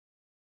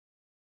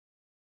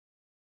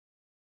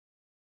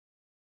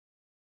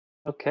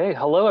Okay,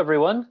 hello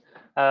everyone.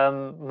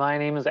 My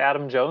name is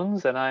Adam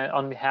Jones, and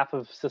on behalf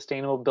of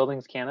Sustainable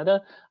Buildings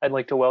Canada, I'd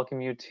like to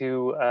welcome you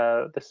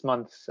to this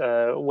month's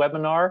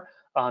webinar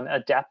on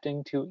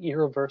adapting to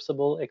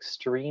irreversible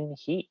extreme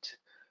heat.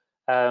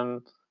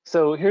 Um,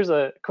 so here's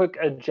a quick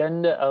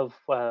agenda of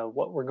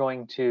what we're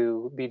going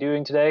to be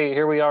doing today.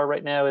 Here we are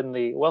right now in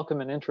the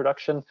welcome and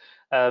introduction.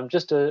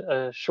 Just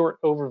a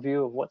short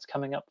overview of what's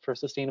coming up for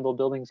Sustainable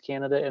Buildings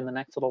Canada in the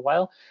next little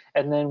while.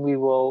 And then we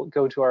will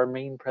go to our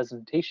main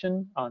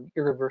presentation on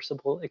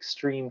irreversible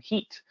extreme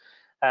heat.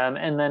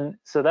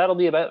 So that'll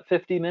be about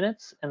 50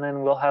 minutes, and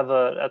then we'll have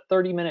a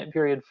 30-minute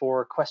period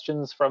for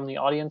questions from the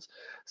audience.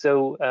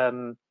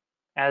 So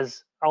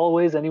as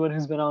always, anyone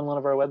who's been on one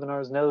of our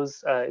webinars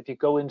knows if you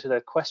go into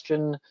the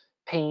question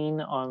pane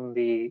on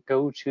the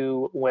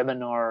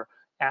GoToWebinar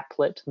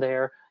applet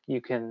there,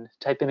 you can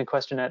type in a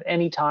question at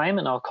any time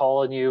and I'll call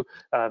on you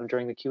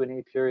during the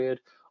Q&A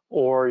period,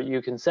 or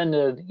you can send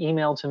an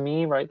email to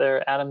me right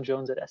there,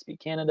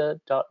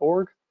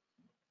 adamjones@sbcanada.org.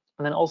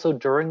 And then also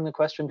during the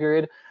question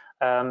period,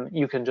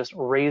 you can just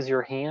raise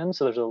your hand.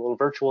 So there's a little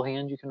virtual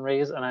hand you can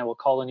raise, and I will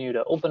call on you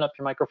to open up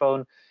your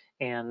microphone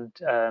and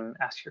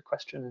ask your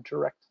question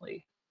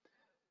directly.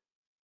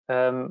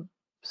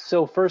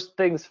 So first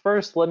things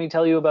first, let me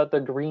tell you about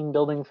the Green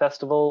Building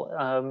Festival.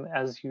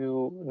 As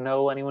you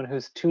know, anyone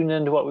who's tuned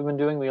into what we've been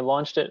doing, we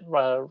launched it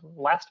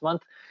last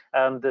month.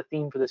 The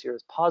theme for this year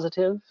is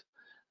positive.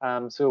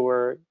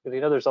 So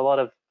there's a lot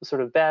of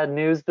sort of bad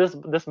news.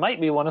 This might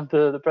be one of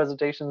the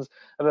presentations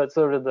about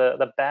sort of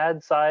the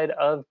bad side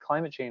of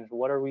climate change.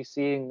 What are we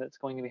seeing that's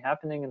going to be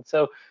happening? And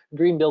so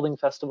Green Building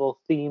Festival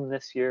theme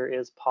this year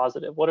is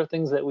positive. What are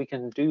things that we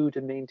can do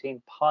to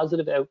maintain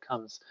positive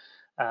outcomes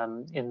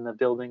in the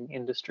building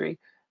industry,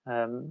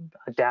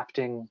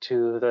 adapting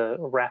to the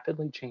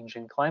rapidly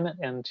changing climate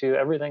and to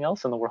everything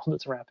else in the world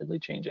that's rapidly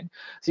changing.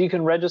 So you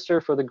can register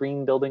for the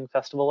Green Building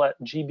Festival at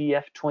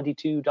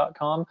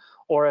gbf22.com,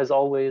 or as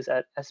always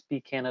at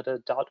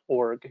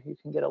sbcanada.org. You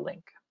can get a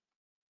link.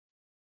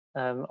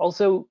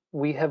 Also,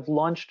 we have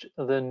launched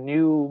the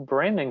new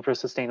branding for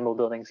Sustainable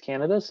Buildings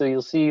Canada. So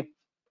you'll see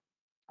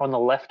on the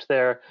left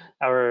there,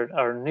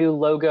 our new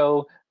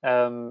logo.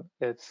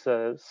 It's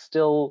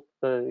still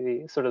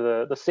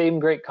the same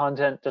great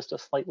content, just a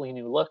slightly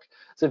new look.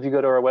 So if you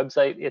go to our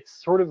website,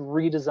 it's sort of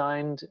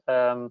redesigned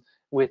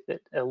with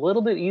it a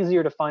little bit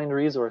easier to find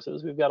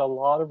resources. We've got a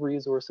lot of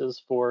resources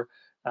for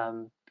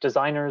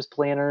designers,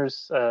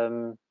 planners,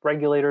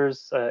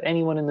 regulators,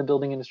 anyone in the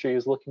building industry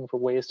who's looking for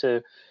ways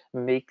to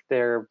make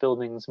their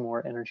buildings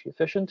more energy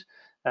efficient.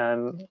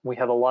 We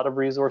have a lot of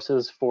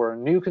resources for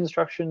new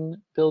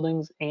construction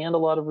buildings and a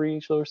lot of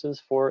resources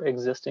for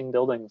existing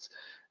buildings.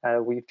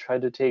 We've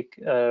tried to take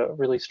a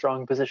really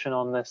strong position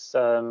on this,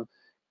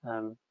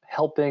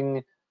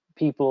 helping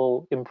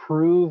people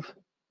improve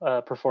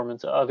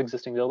performance of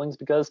existing buildings,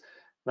 because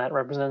that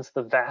represents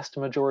the vast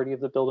majority of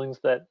the buildings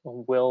that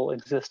will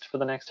exist for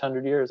the next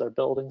 100 years are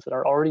buildings that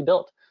are already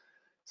built.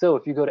 So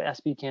if you go to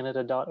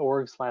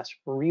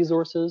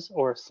sbcanada.org/resources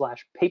or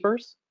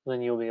 /papers,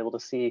 then you'll be able to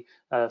see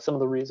some of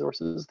the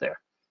resources there.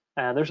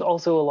 There's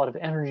also a lot of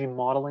energy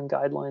modeling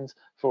guidelines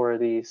for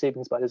the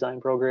Savings by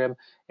Design program,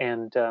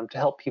 and to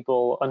help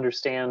people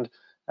understand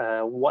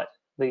what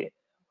the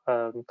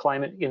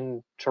climate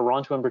in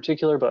Toronto in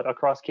particular, but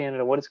across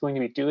Canada, what it's going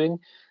to be doing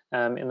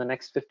in the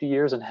next 50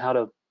 years, and how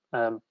to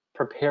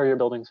prepare your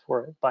buildings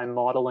for it by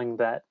modeling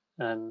that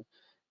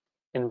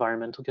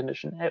environmental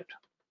condition out.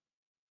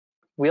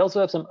 We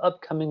also have some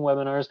upcoming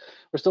webinars.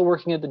 We're still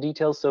working at the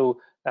details, so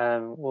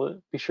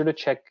we'll be sure to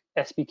check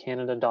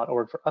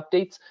sbcanada.org for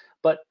updates.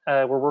 But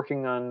we're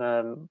working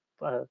on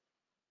a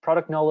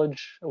product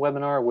knowledge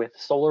webinar with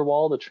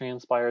SolarWall, the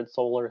transpired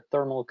solar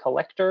thermal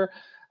collector,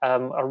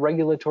 a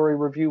regulatory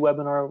review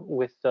webinar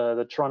with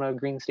the Toronto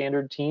Green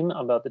Standard team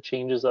about the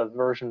changes of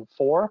version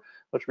 4,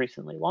 which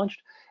recently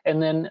launched,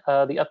 and then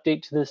the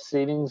update to the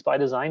Savings by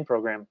Design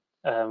program,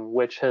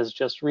 which has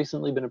just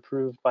recently been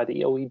approved by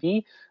the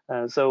OEB.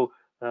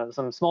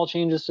 Some small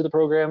changes to the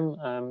program,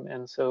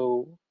 and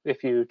so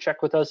if you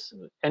check with us,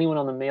 anyone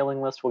on the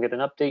mailing list will get an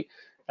update,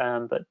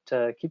 but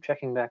keep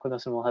checking back with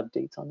us and we'll have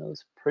dates on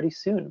those pretty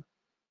soon.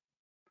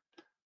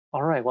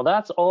 All right, well,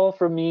 that's all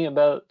from me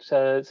about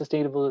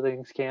Sustainable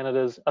Buildings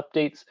Canada's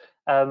updates.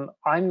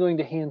 I'm going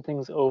to hand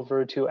things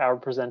over to our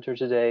presenter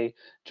today,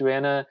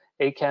 Joanna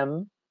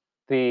Eyquem,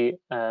 the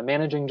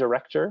Managing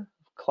Director of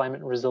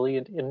Climate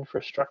Resilient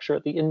Infrastructure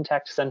at the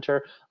Intact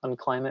Center on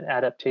Climate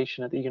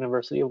Adaptation at the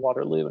University of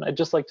Waterloo. And I'd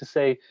just like to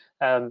say,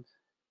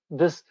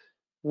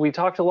 we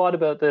talked a lot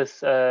about this,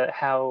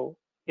 how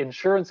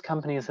insurance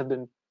companies have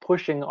been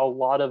pushing a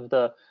lot of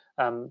the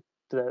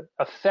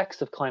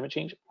effects of climate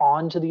change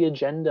onto the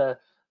agenda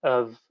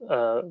of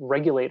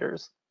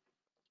regulators.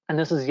 And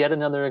this is yet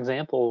another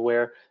example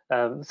where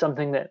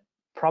something that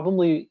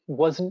probably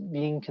wasn't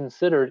being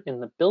considered in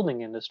the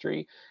building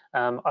industry,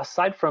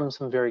 aside from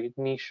some very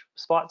niche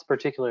spots,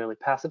 particularly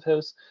Passive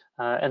House,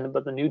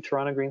 but the new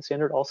Toronto Green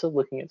Standard also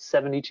looking at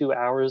 72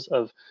 hours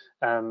of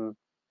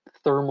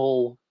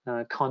thermal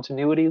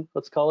continuity,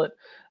 let's call it,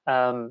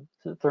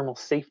 thermal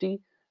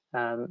safety.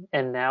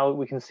 And now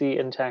we can see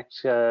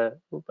Intact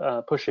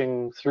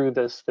pushing through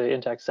this, the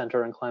Intact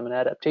Center on Climate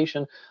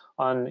Adaptation,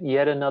 on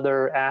yet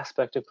another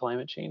aspect of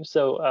climate change.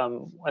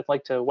 So I'd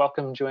like to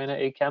welcome Joanna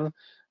Eyquem.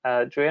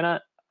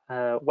 Joanna,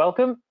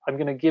 welcome. I'm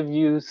going to give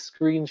you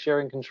screen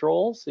sharing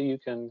control so you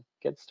can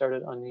get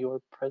started on your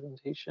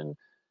presentation.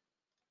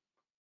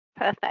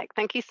 Perfect.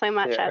 Thank you so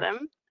much, There.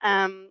 Adam.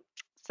 I'm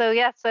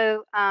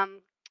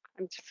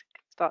just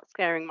start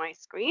sharing my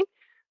screen.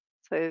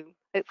 So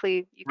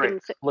hopefully you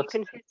Great.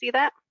 can see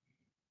that.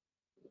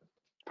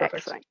 Perfect.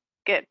 Excellent.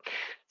 Good.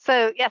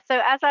 So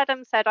as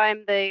Adam said,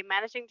 I'm the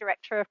Managing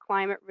Director of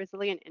Climate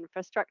Resilient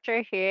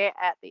Infrastructure here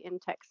at the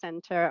Intact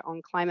Center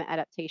on Climate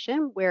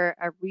Adaptation. We're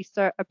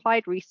a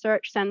applied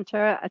research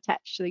center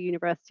attached to the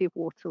University of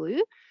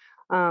Waterloo.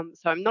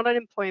 So I'm not an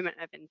employment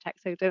of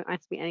Intact, so don't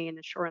ask me any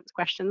insurance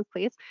questions,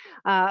 please,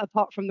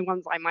 apart from the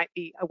ones I might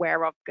be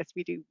aware of, because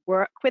we do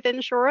work with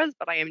insurers,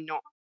 but I am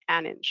not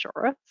an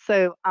insurer.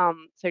 So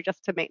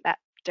just to make that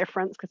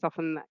difference, because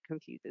often that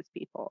confuses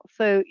people.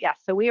 So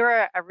we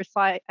are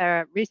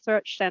a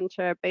research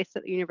center based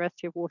at the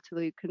University of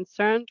Waterloo,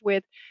 concerned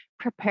with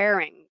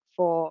preparing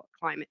for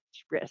climate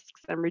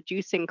risks and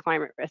reducing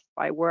climate risk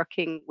by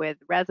working with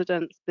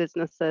residents,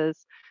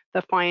 businesses,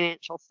 the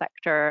financial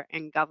sector,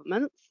 and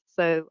governments.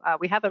 So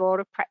we have a lot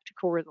of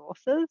practical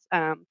resources.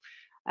 And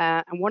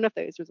one of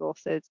those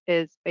resources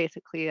is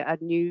basically a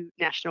new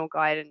national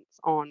guidance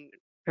on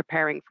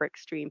preparing for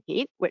extreme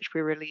heat, which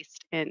we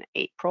released in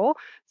April.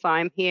 So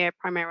I'm here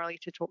primarily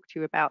to talk to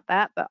you about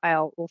that, but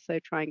I'll also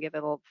try and give a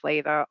little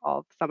flavor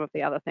of some of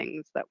the other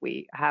things that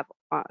we have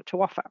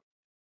to offer.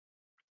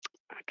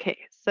 Okay,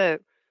 so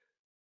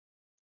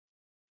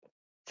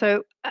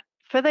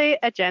for the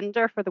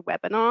agenda for the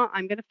webinar,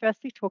 I'm going to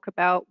firstly talk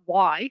about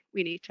why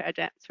we need to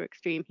adapt to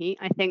extreme heat.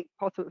 I think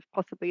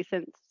possibly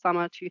since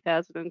summer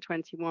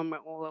 2021, we're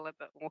all a little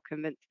bit more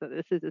convinced that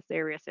this is a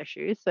serious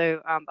issue.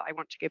 So but I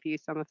want to give you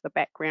some of the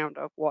background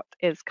of what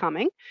is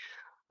coming.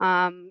 So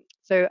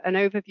an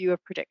overview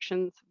of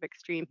predictions of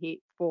extreme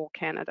heat for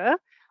Canada.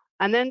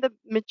 And then the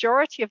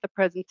majority of the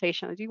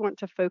presentation, I do want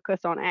to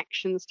focus on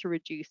actions to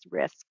reduce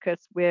risk,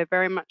 because we're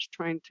very much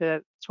trying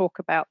to talk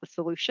about the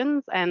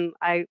solutions. And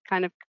I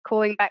kind of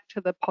calling back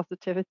to the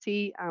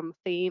positivity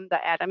theme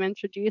that Adam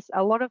introduced,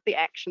 a lot of the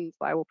actions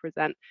that I will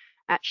present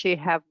actually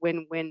have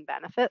win-win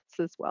benefits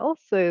as well.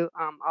 So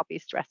I'll be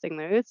stressing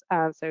those.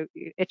 So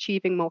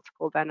achieving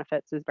multiple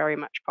benefits is very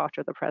much part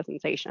of the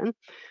presentation.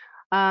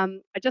 I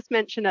just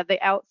mentioned at the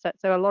outset,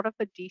 so a lot of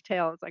the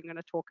details I'm going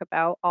to talk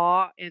about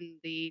are in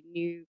the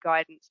new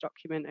guidance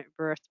document,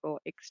 Irreversible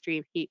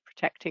Extreme Heat,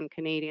 Protecting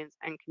Canadians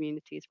and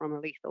Communities from a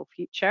Lethal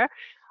Future.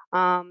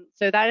 So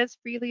that is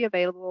freely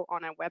available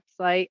on our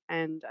website,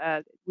 and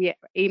we are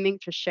aiming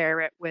to share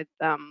it with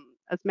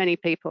as many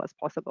people as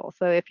possible.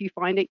 So if you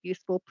find it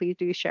useful, please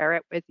do share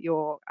it with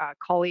your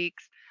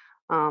colleagues.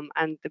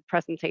 And the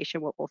presentation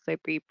will also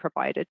be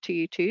provided to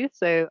you too.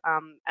 So,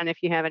 and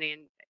if you have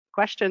any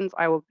questions,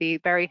 I will be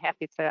very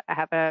happy to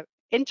have an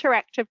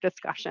interactive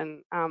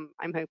discussion. I'm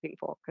hoping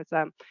for,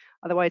 because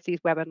otherwise these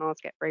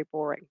webinars get very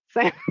boring.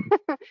 So,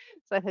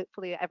 so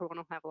hopefully everyone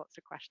will have lots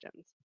of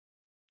questions.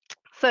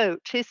 So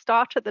to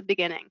start at the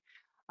beginning,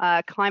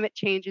 climate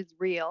change is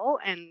real,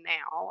 and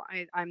now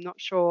I'm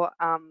not sure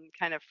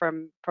kind of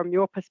from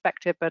your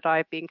perspective, but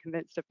I've been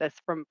convinced of this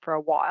for a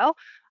while.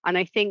 And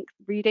I think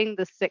reading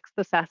the 6th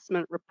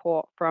assessment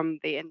report from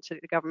the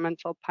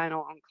Intergovernmental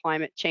Panel on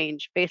Climate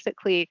Change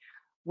basically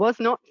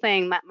was not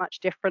saying that much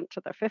different to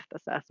the 5th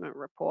assessment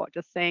report,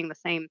 just saying the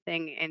same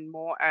thing in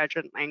more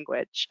urgent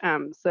language.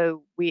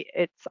 So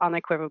it's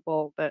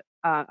unequivocal that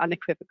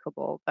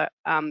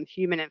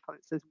human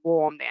influences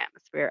warm the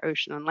atmosphere,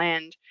 ocean, and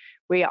land.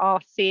 We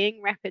are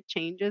seeing rapid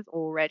changes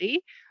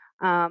already,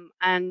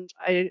 and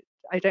I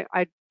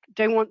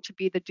don't want to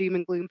be the doom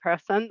and gloom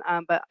person,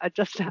 but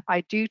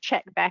I do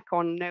check back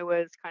on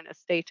NOAA's kind of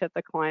state of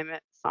the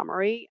climate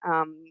summary.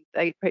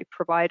 They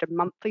provide a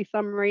monthly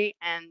summary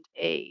and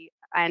a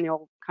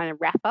annual kind of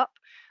wrap up.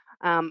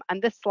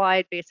 And this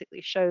slide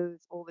basically shows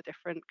all the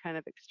different kind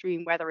of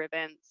extreme weather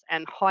events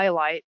and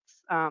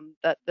highlights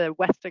that the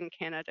Western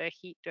Canada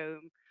heat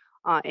dome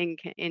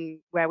in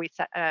where we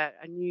set a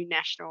new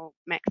national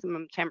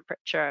maximum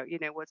temperature,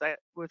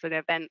 was an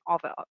event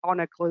on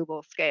a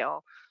global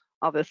scale,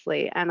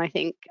 obviously. And I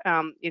think,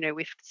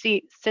 we've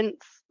seen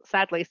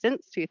sadly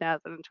since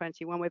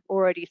 2021, we've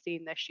already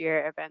seen this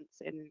year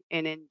events in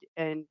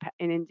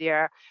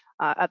India,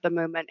 at the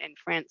moment in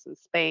France and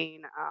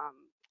Spain,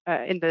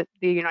 in the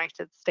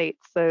United States.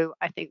 So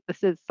I think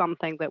this is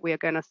something that we are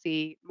going to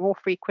see more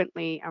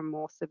frequently and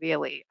more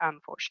severely,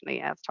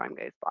 unfortunately, as time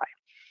goes by.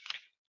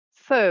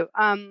 So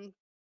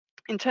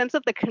in terms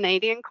of the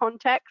Canadian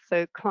context,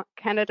 so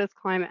Canada's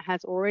climate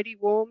has already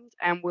warmed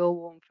and will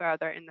warm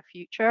further in the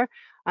future.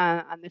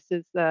 And this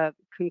is the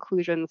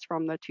conclusions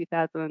from the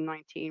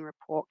 2019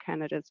 report,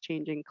 Canada's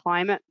Changing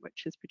Climate,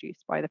 which is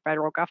produced by the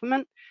federal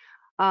government.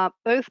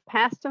 Both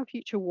past and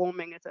future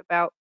warming is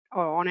about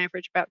or on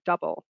average about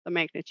double the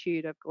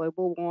magnitude of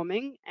global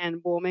warming,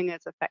 and warming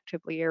is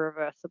effectively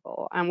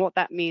irreversible. And what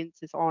that means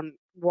is on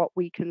what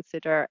we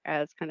consider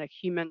as kind of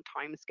human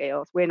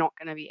timescales, we're not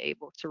going to be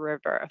able to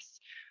reverse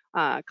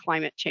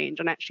climate change.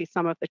 And actually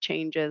some of the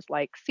changes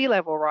like sea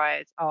level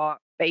rise are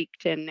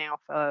baked in now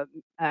for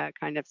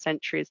kind of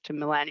centuries to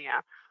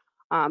millennia.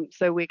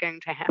 So we're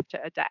going to have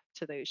to adapt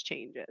to those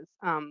changes.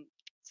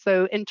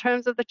 So in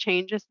terms of the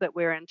changes that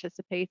we're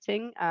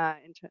anticipating,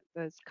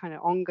 there's kind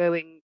of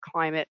ongoing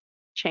climate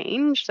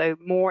change, so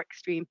more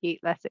extreme heat,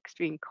 less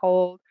extreme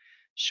cold,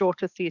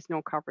 shorter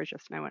seasonal coverage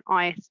of snow and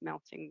ice,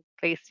 melting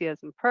glaciers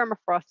and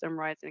permafrost, and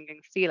rising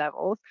sea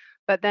levels.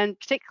 But then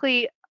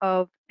particularly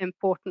of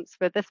importance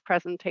for this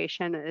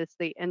presentation is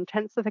the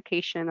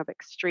intensification of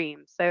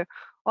extremes. So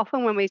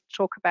often when we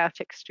talk about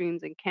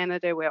extremes in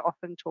Canada, we're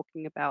often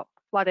talking about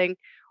flooding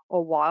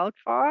or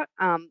wildfire,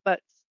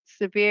 but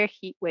severe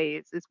heat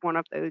waves is one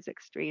of those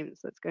extremes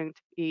that's going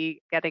to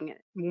be getting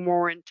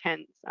more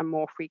intense and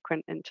more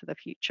frequent into the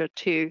future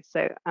too.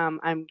 So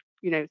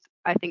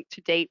I think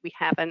to date we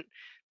haven't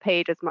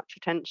paid as much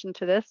attention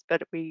to this,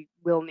 but we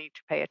will need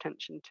to pay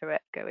attention to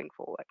it going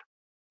forward.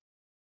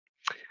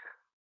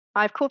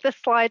 I've called this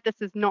slide,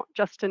 this is not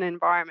just an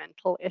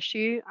environmental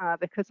issue,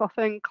 because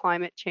often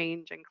climate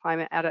change and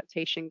climate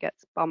adaptation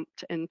gets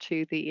bumped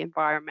into the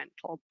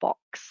environmental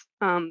box.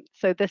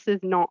 So this is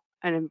not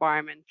an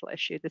environmental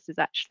issue, this is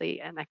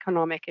actually an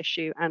economic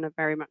issue and a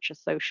very much a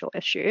social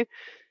issue.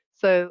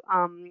 So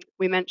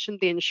we mentioned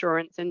the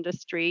insurance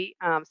industry.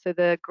 So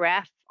the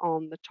graph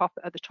on the top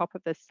at the top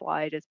of this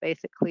slide is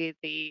basically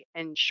the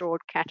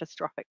insured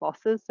catastrophic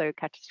losses. So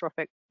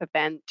catastrophic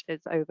event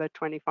is over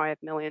 $25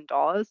 million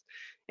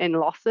in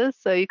losses.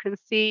 So you can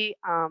see,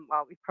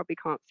 well, we probably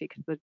can't see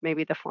because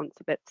maybe the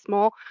font's a bit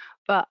small,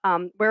 but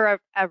we're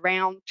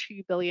around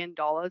 $2 billion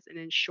in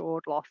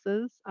insured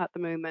losses at the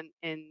moment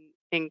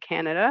in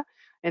Canada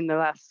in the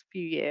last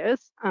few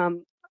years.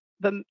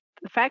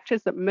 The fact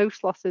is that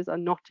most losses are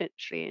not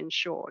actually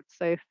insured.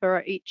 So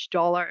for each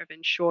dollar of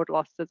insured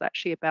loss, there's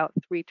actually about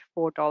 $3 to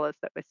 $4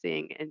 that we're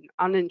seeing in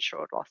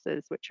uninsured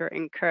losses, which are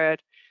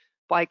incurred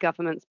by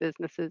governments,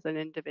 businesses, and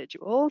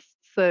individuals.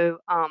 So,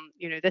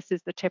 this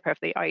is the tip of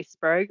the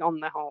iceberg on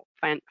the whole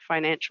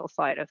financial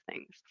side of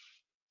things.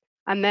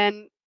 And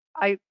then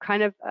I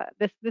kind of,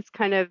 this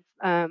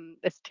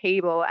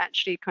table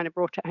actually kind of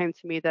brought it home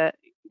to me that,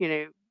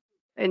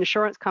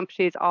 insurance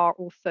companies are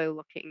also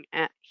looking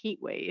at heat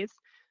waves,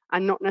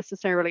 and not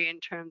necessarily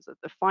in terms of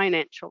the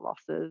financial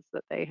losses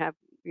that they have,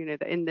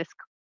 in this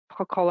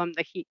column,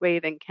 the heat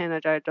wave in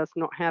Canada does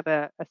not have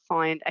a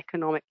assigned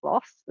economic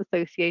loss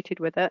associated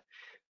with it,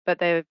 but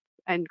they've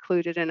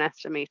included an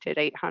estimated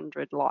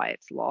 800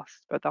 lives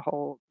lost for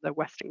the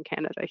Western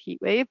Canada heat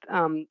wave.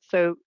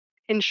 So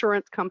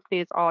insurance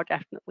companies are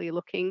definitely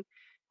looking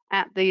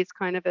at these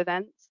kind of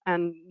events,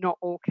 and not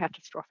all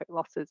catastrophic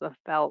losses are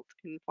felt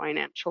in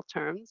financial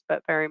terms,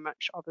 but very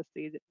much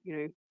obviously,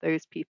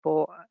 those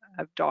people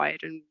have died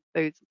and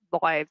those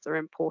lives are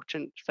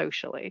important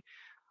socially.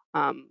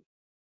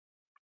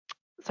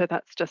 So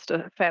that's just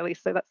so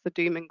that's the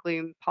doom and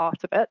gloom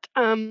part of it.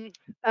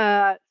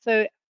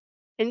 So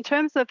in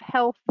terms of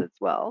health as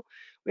well,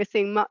 we're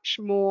seeing much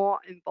more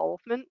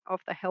involvement of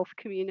the health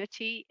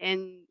community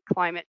in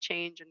climate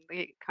change, and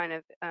the kind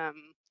of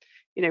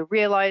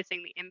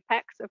realizing the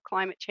impacts of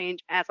climate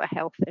change as a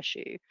health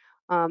issue.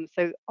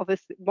 So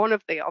obviously, one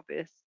of the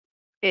obvious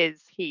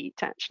is heat.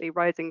 Actually,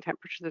 rising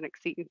temperatures and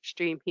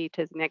extreme heat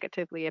is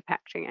negatively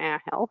impacting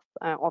our health,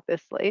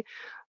 obviously,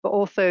 but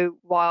also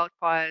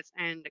wildfires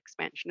and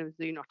expansion of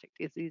zoonotic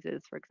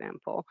diseases, for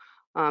example.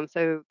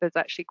 So there's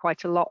actually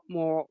quite a lot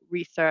more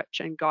research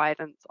and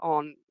guidance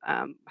on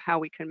how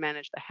we can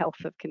manage the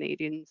health of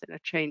Canadians in a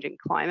changing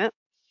climate,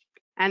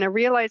 and a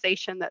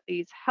realization that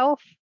these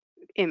health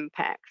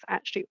impacts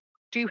actually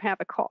do have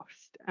a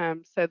cost.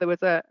 So there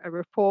was a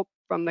report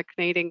from the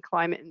Canadian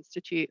Climate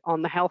Institute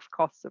on the health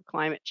costs of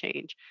climate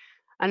change,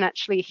 and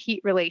actually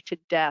heat-related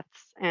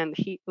deaths and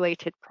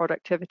heat-related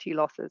productivity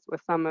losses were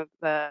some of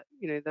the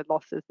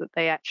losses that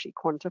they actually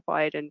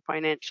quantified in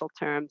financial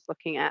terms,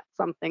 looking at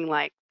something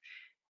like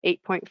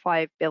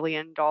 $8.5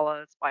 billion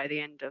by the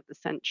end of the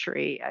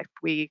century if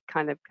we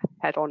kind of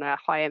head on a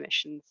high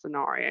emission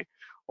scenario,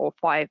 or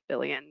 5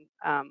 billion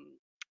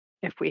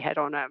if we head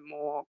on a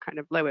more kind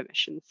of low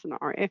emission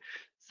scenario.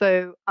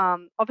 So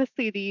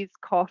obviously these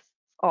costs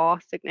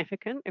are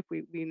significant. If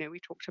we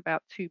talked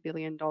about $2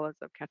 billion of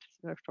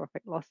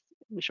catastrophic loss,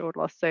 insured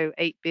loss, so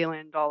 $8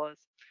 billion,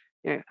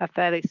 a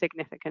fairly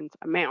significant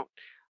amount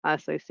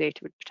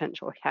associated with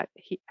potential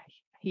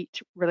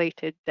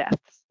heat-related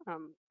deaths.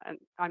 And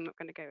I'm not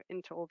going to go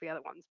into all the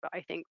other ones, but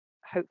I think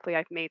hopefully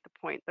I've made the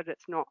point that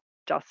it's not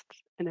just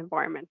an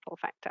environmental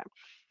factor.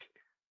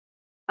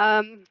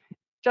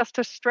 Just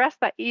to stress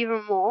that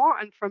even more,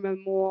 and from a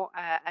more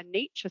a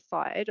nature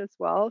side as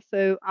well.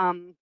 So,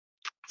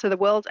 so the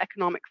World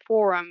Economic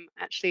Forum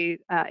actually,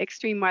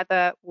 extreme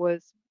weather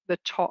was the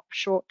top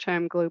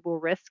short-term global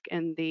risk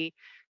in the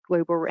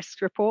global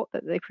risk report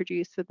that they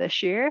produced for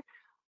this year.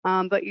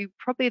 But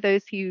probably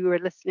those who were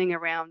listening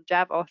around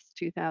Davos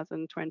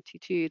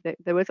 2022,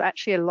 there was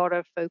actually a lot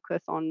of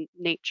focus on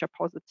nature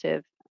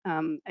positive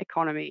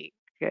economic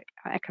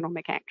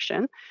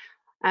action.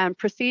 And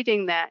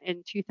preceding that,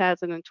 in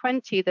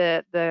 2020,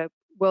 the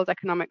World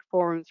Economic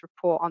Forum's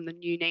report on the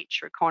new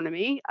nature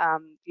economy,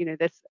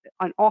 this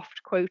an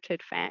oft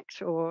quoted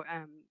fact or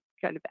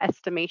kind of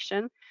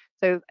estimation.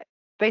 So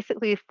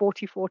basically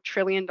 $44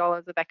 trillion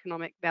of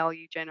economic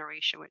value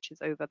generation, which is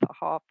over the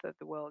half of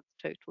the world's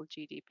total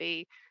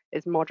GDP,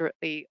 is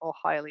moderately or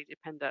highly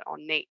dependent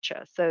on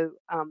nature. So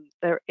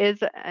there is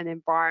an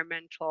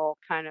environmental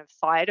kind of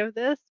side of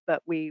this,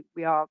 but we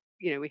have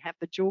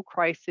the dual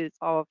crisis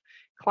of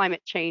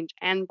climate change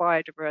and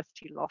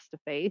biodiversity loss to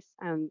face.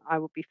 And I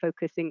will be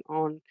focusing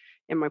on,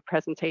 in my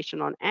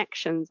presentation, on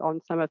actions,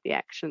 on some of the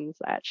actions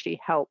that actually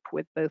help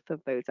with both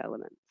of those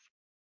elements.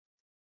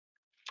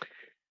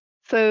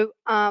 So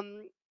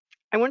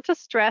I want to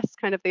stress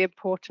kind of the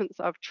importance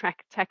of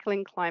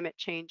tackling climate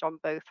change on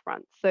both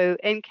fronts. So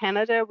in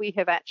Canada, we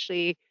have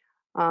actually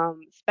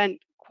spent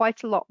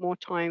quite a lot more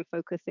time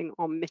focusing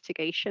on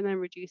mitigation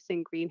and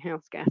reducing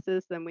greenhouse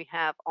gases than we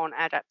have on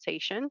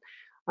adaptation.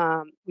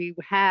 We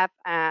have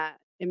an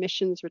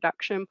emissions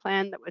reduction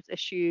plan that was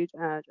issued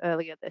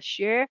earlier this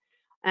year.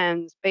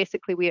 And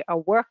basically, we are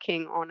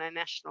working on a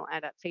national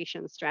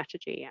adaptation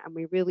strategy, and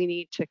we really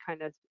need to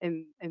kind of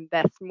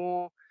invest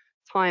more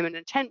time and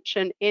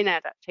attention in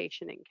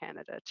adaptation in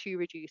Canada to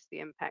reduce the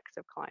impacts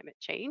of climate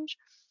change.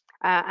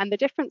 And the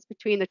difference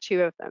between the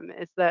two of them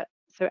is that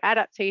so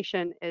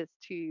adaptation is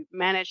to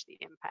manage the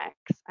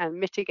impacts and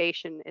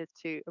mitigation is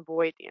to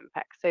avoid the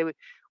impacts. So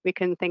we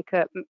can think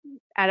of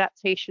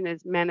adaptation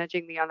as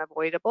managing the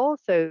unavoidable,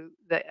 so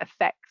the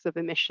effects of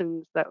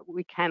emissions that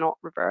we cannot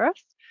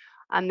reverse.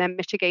 And then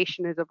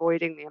mitigation is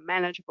avoiding the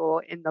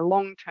unmanageable in the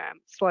long term,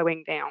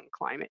 slowing down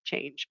climate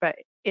change. But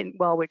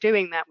while we're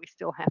doing that, we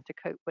still have to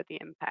cope with the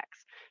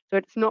impacts. So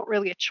it's not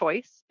really a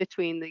choice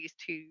between these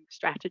two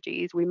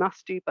strategies. We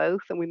must do both,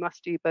 and we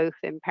must do both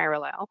in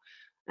parallel.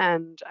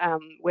 And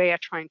we are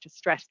trying to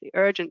stress the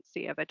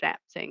urgency of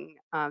adapting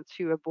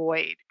to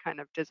avoid kind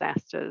of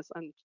disasters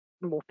and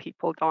more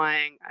people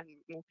dying and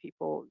more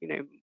people,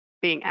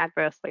 being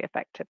adversely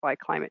affected by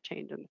climate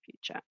change in the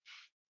future.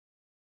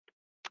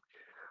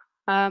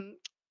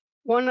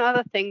 One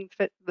other thing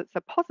that's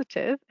a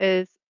positive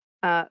is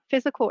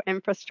physical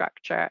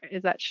infrastructure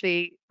is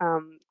actually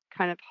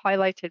kind of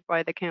highlighted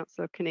by the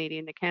Council of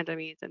Canadian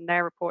Academies in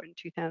their report in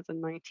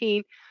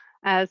 2019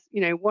 as,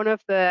 one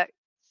of the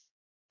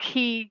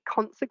key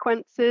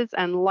consequences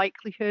and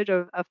likelihood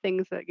of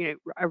things that,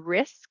 a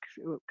risk,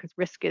 because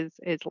risk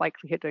is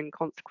likelihood and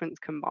consequence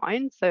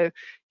combined. So you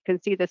can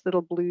see this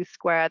little blue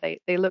square,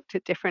 they looked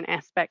at different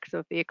aspects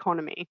of the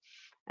economy.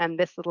 And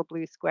this little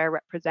blue square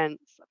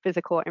represents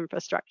physical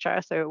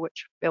infrastructure, so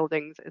which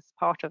buildings is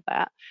part of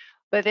that.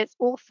 But it's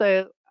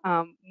also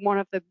one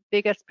of the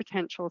biggest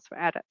potentials for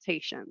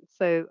adaptation.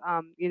 So,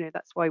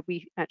 that's why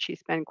we actually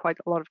spend quite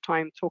a lot of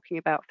time talking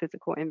about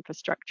physical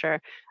infrastructure,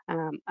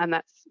 and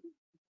that's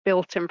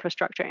built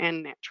infrastructure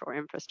and natural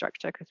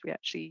infrastructure, because we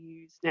actually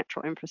use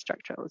natural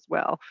infrastructure as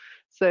well.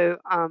 So,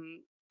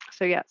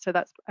 so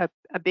that's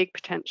a big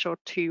potential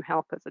to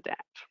help us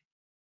adapt.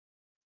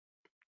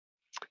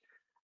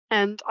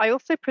 And I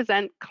also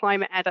present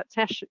climate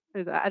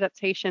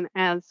adaptation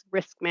as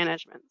risk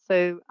management.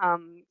 So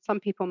some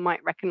people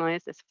might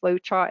recognize this flow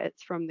chart.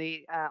 It's from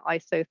the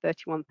ISO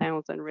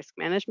 31000 risk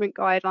management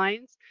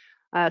guidelines.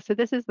 So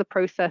this is the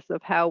process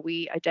of how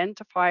we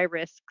identify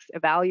risks,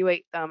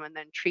 evaluate them, and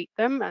then treat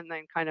them, and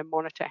then kind of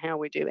monitor how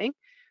we're doing.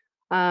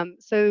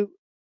 So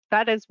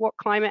that is what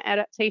climate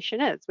adaptation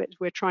is, which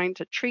we're trying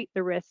to treat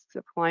the risks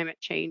of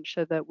climate change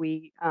so that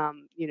we,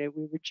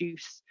 we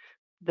reduce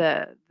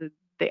the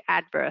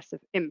adverse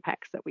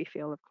impacts that we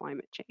feel of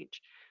climate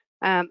change.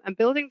 And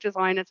building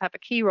designers have a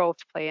key role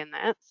to play in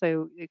that.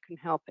 So it can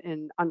help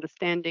in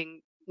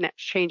understanding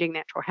changing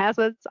natural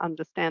hazards,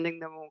 understanding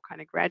the more kind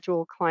of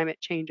gradual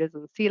climate changes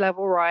and sea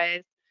level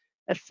rise,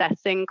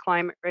 assessing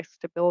climate risks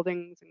to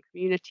buildings and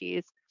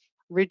communities,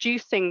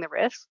 reducing the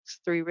risks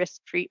through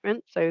risk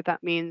treatment. So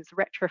that means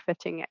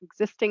retrofitting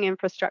existing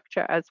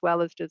infrastructure as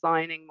well as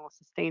designing more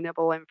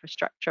sustainable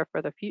infrastructure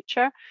for the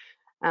future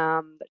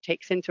that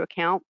takes into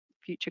account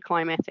future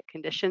climatic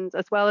conditions,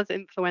 as well as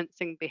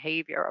influencing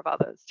behavior of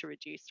others to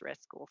reduce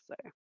risk also.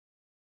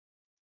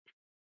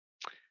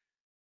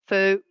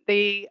 So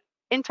the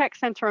Interact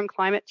Center on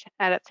Climate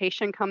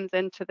Adaptation comes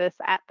into this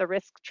at the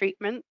risk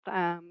treatment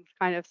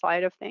kind of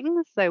side of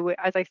things. So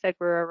as I said,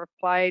 we're a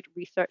applied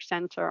research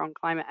center on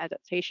climate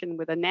adaptation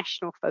with a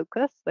national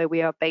focus. So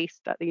we are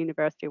based at the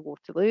University of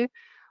Waterloo.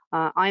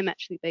 I'm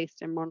actually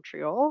based in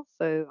Montreal,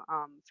 so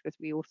because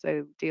we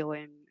also deal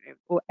in,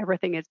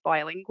 everything is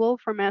bilingual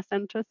from our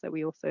center, so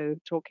we also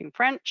talk in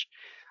French.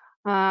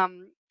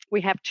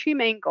 We have two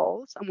main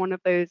goals, and one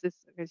of those is,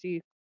 as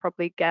you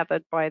probably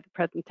gathered by the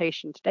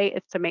presentation today,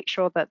 is to make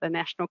sure that the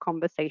national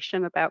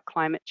conversation about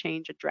climate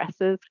change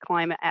addresses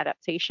climate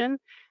adaptation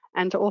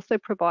and to also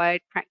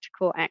provide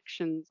practical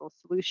actions or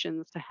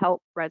solutions to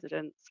help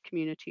residents,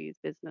 communities,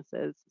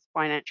 businesses,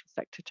 financial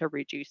sector to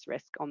reduce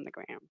risk on the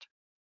ground.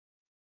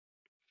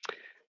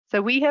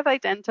 So we have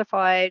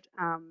identified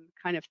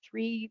kind of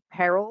 3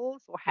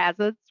 perils or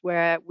hazards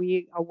where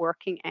we are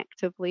working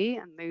actively,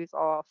 and those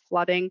are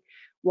flooding,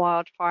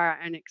 wildfire,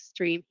 and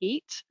extreme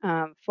heat.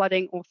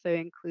 Flooding also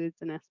includes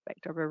an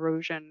aspect of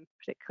erosion,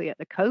 particularly at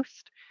the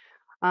coast.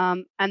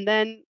 And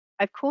then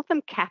I've called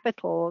them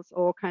capitals,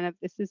 or kind of,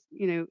 this is,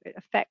 it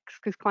affects,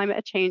 because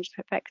climate change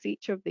affects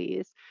each of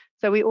these.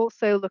 So we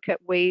also look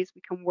at ways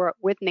we can work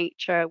with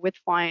nature, with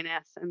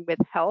finance, and with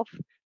health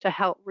to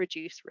help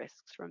reduce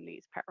risks from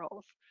these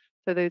perils.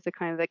 So those are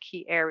kind of the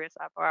key areas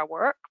of our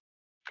work.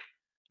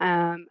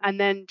 And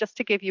then just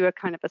to give you a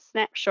kind of a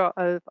snapshot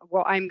of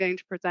what I'm going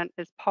to present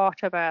as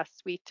part of our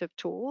suite of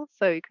tools.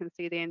 So you can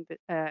see the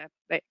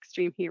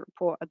extreme heat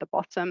report at the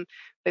bottom,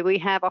 but we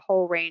have a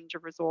whole range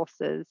of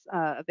resources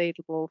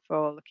available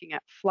for looking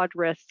at flood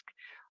risk,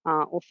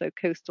 also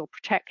coastal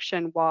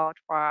protection,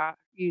 wildfire,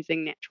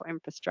 using natural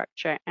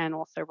infrastructure, and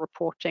also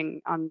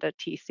reporting under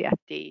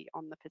TCFD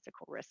on the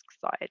physical risk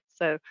side.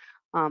 So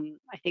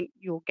I think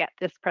you'll get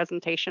this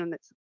presentation.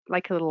 It's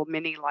like a little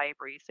mini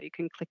library, so you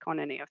can click on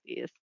any of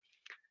these.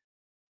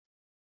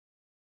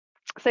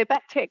 So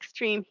back to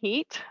extreme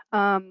heat.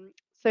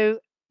 So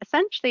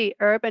essentially,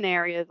 urban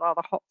areas are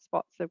the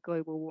hotspots of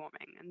global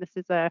warming, and this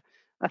is a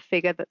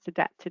figure that's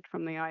adapted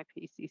from the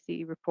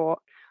IPCC report.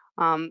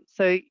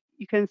 So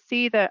you can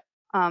see that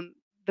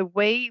the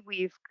way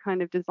we've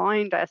kind of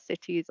designed our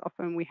cities,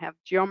 often we have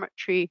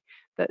geometry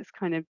that's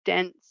kind of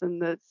dense, and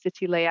the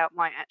city layout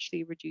might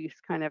actually reduce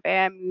kind of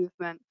air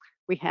movement.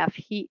 We have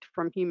heat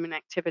from human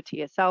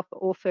activity itself, but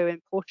also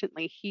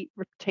importantly, heat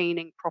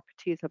retaining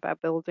properties of our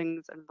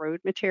buildings and road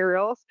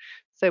materials.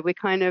 So we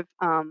kind of,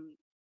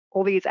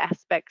 all these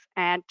aspects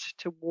add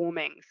to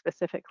warming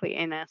specifically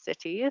in our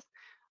cities.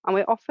 And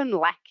we're often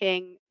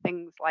lacking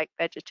things like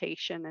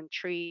vegetation and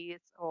trees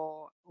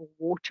or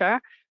water.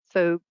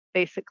 So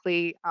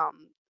basically,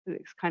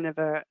 it's kind of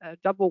a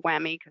double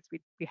whammy, because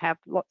we have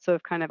lots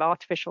of kind of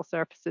artificial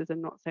surfaces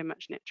and not so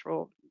much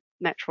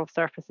natural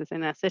surfaces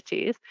in our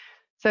cities.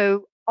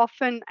 So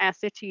often our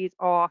cities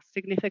are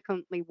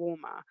significantly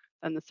warmer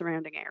than the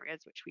surrounding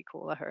areas, which we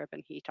call a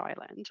urban heat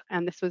island.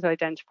 And this was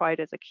identified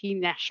as a key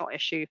national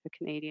issue for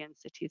Canadian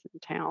cities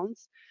and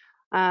towns.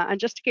 And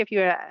just to give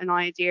you an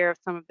idea of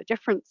some of the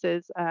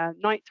differences,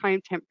 nighttime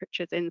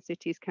temperatures in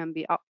cities can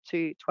be up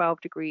to 12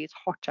 degrees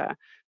hotter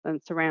than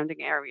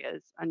surrounding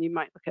areas. And you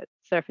might look at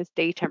surface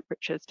day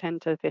temperatures 10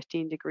 to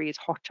 15 degrees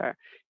hotter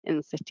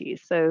in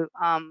cities. So,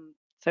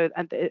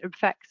 and it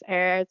affects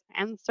air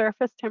and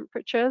surface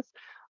temperatures,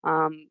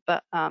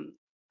 but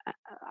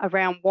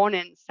around 1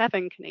 in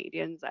 7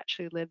 Canadians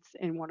actually lives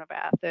in one of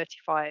our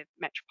 35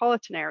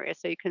 metropolitan areas.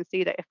 So you can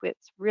see that if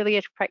it's really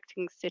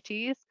affecting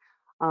cities,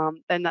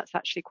 then that's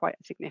actually quite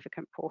a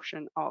significant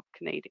portion of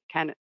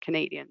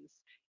Canadians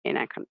in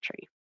our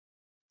country.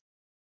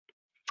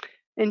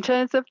 In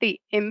terms of the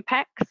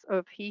impacts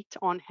of heat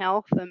on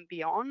health and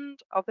beyond,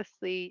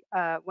 obviously,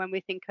 when we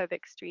think of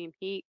extreme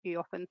heat, we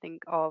often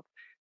think of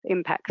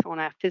impacts on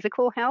our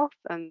physical health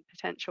and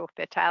potential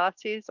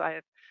fatalities.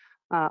 I've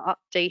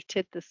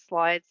updated the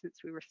slide since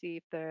we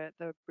received the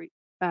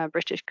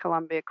British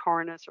Columbia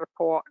coroner's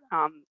report,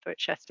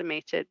 which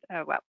estimated,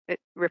 it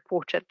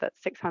reported that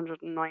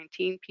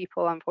 619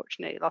 people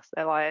unfortunately lost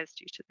their lives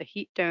due to the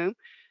heat dome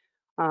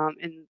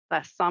in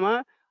last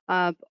summer.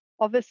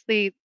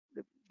 Obviously,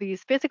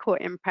 these physical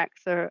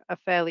impacts are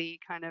fairly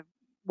kind of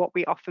what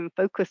we often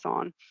focus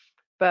on,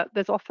 but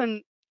there's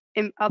often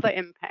other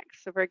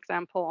impacts. So, for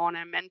example, on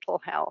our mental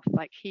health,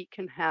 like heat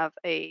can have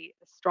a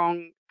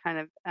strong kind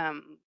of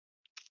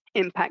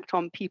impact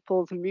on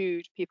people's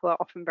mood. People are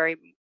often very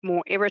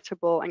more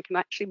irritable and can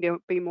actually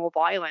be more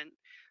violent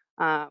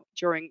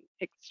during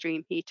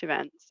extreme heat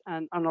events.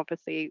 And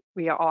obviously,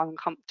 we are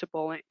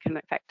uncomfortable, and it can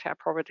affect our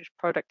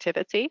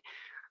productivity.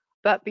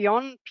 But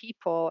beyond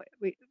people,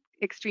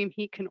 extreme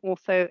heat can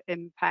also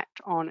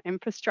impact on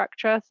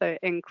infrastructure, so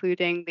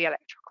including the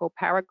electrical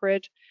power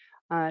grid,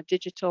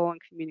 digital and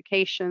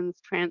communications,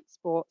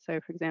 transport. So,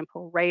 for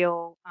example,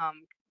 rail.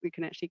 We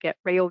can actually get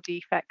rail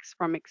defects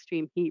from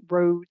extreme heat.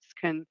 Roads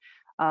can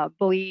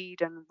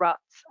bleed and rut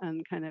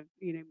and kind of,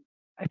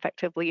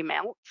 effectively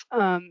melt.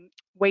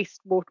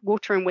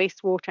 Water and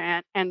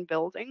wastewater and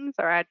buildings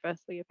are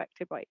adversely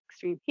affected by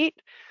extreme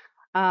heat.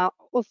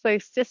 Also,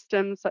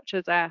 systems such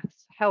as our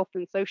health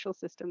and social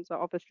systems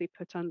are obviously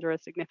put under a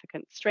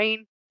significant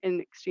strain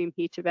in extreme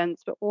heat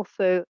events, but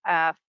also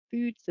our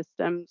food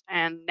systems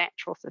and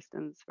natural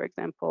systems. For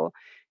example,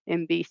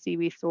 in BC,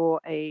 we saw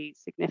a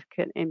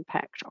significant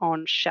impact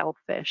on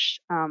shellfish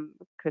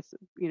because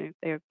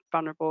they're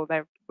vulnerable.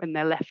 When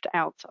they're left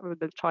out, or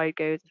the tide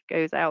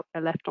goes out,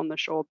 they're left on the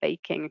shore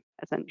baking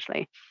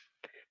essentially.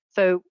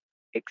 So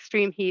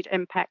extreme heat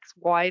impacts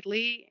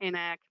widely in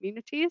our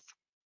communities.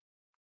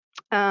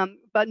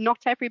 But not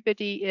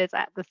everybody is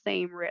at the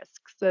same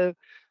risk. So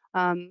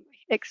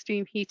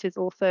extreme heat is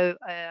also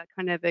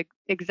kind of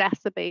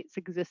exacerbates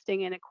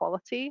existing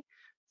inequality.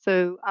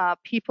 So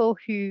people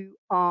who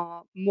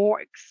are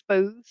more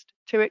exposed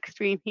to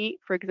extreme heat,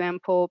 for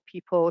example,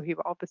 people who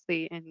are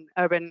obviously in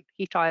urban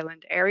heat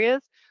island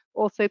areas,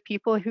 also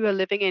people who are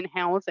living in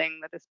housing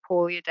that is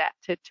poorly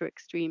adapted to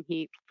extreme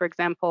heat, for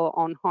example,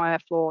 on higher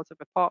floors of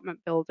apartment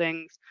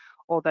buildings,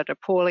 or that are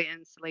poorly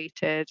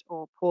insulated,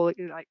 or poorly,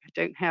 like,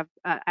 don't have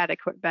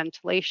adequate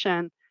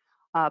ventilation.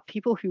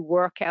 People who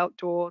work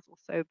outdoors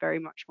also very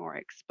much more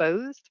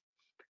exposed.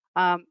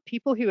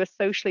 People who are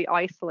socially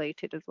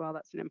isolated as well,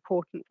 that's an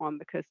important one,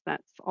 because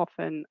that's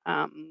often,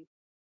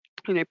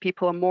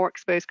 people are more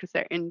exposed because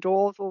they're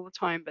indoors all the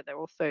time, but they're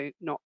also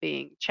not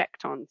being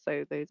checked on.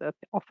 So those are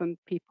often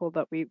people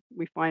that we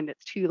find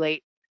it's too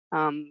late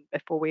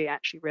before we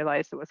actually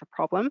realize there was a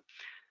problem.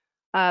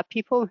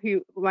 People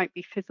who might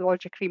be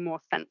physiologically more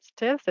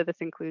sensitive, so this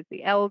includes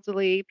the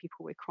elderly,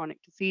 people with chronic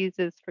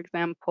diseases, for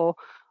example,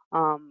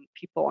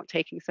 people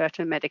taking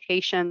certain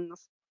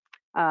medications.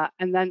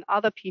 And then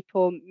other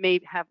people may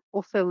have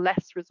also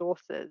less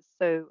resources.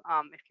 So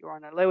if you're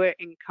on a lower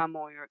income,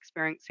 or you're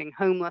experiencing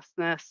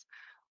homelessness,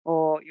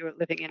 or you're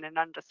living in an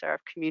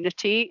underserved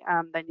community,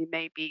 then you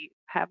may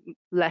have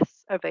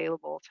less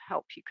available to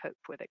help you cope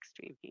with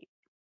extreme heat.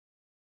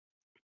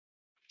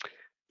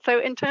 So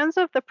in terms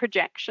of the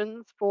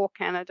projections for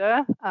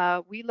Canada,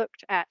 we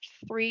looked at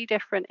 3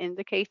 different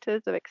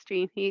indicators of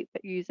extreme heat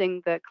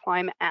using the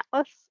Climate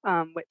Atlas,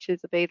 which is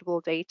available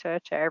data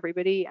to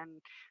everybody.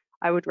 And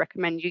I would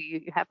recommend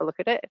you have a look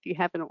at it if you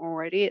haven't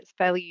already. It's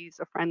fairly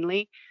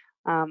user-friendly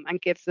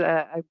and gives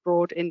a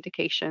broad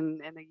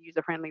indication in a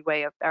user-friendly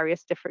way of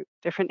various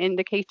different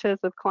indicators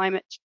of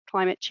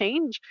climate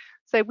change.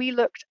 So we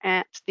looked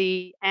at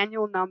the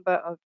annual number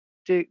of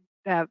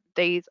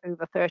days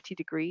over 30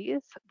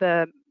 degrees,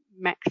 the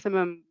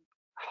maximum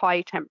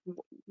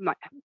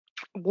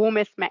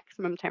warmest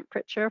maximum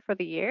temperature for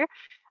the year,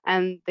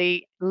 and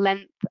the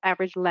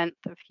average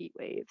length of heat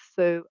waves.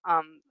 So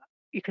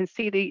you can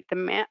see the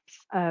maps.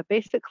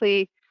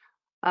 Basically,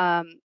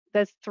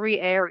 there's 3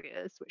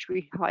 areas which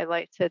we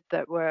highlighted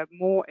that were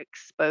more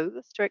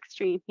exposed to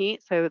extreme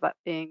heat. So that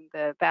being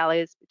the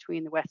valleys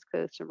between the West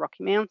Coast and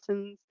Rocky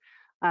Mountains,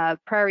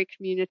 prairie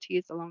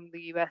communities along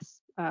the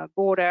US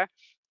border,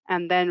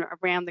 and then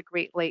around the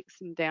Great Lakes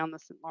and down the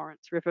St.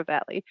 Lawrence River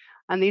Valley.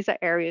 And these are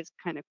areas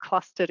kind of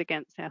clustered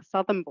against our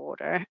southern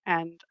border.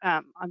 And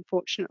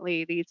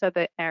unfortunately, these are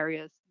the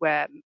areas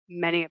where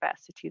many of our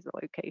cities are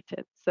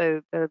located.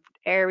 So the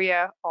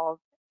area of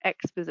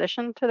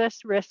exposition to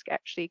this risk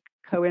actually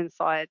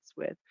coincides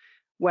with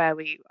where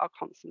we are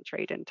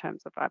concentrated in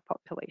terms of our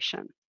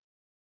population.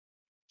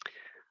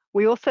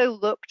 We also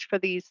looked for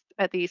these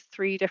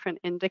 3 different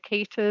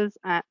indicators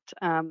at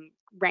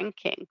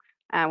ranking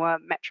our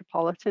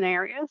metropolitan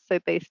areas. So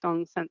based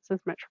on census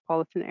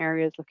metropolitan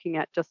areas, looking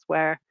at just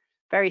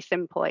very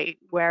simply,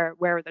 where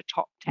are the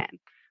top 10.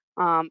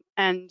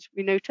 And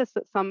we noticed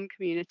that some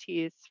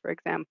communities, for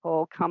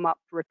example, come up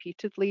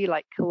repeatedly,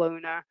 like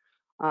Kelowna,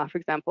 for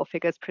example,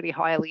 figures pretty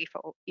highly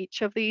for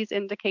each of these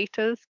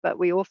indicators. But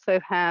we also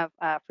have,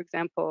 for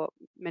example,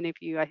 many of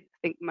you, I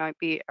think, might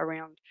be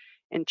around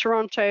in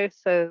Toronto.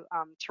 So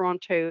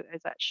Toronto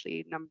is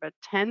actually number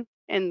 10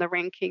 in the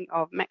ranking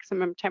of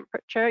maximum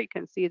temperature. You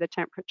can see the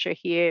temperature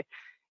here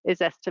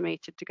is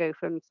estimated to go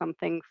from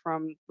something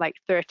from like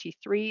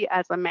 33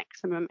 as a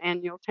maximum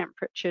annual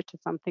temperature to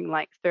something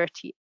like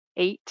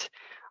 38.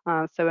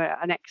 So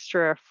an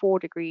extra 4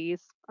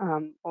 degrees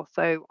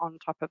also on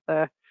top of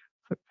the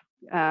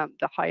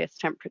highest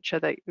temperature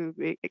that you'll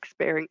be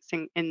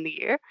experiencing in the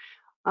year.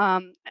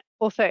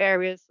 Also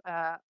areas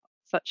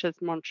such as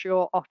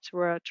Montreal,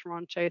 Ottawa,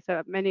 Toronto.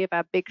 So many of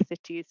our big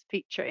cities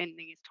feature in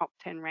these top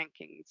 10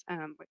 rankings,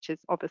 which is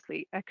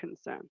obviously a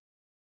concern.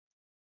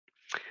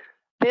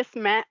 This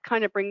map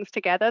kind of brings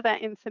together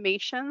that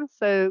information.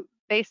 So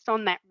based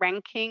on that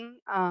ranking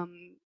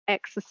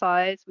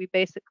exercise, we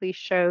basically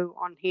show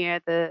on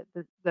here the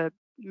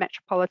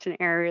metropolitan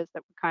areas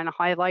that were kind of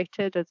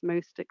highlighted as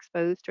most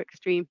exposed to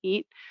extreme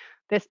heat.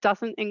 This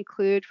doesn't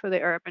include for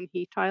the urban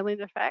heat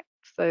island effect,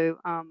 so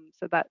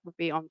that would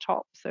be on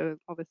top. So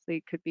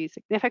obviously could be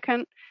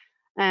significant.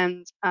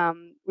 And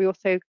we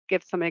also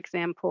give some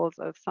examples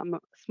of some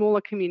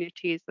smaller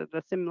communities that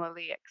are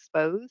similarly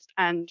exposed.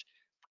 And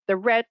the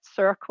red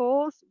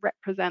circles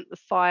represent the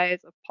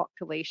size of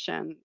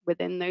population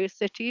within those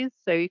cities.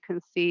 So you can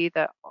see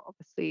that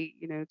obviously,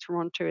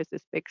 Toronto is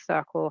this big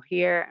circle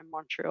here and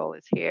Montreal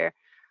is here.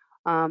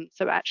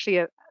 So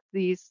actually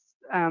these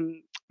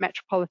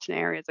metropolitan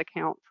areas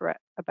account for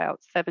about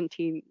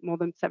more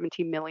than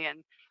 17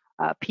 million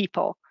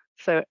people.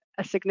 So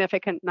a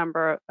significant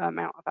amount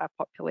of our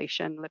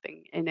population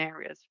living in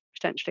areas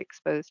potentially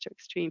exposed to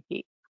extreme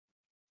heat.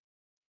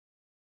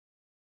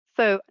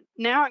 So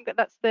now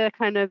that's the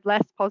kind of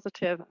less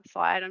positive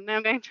side. I'm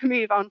now going to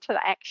move on to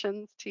the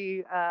actions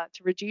to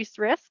reduce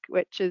risk,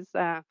 which is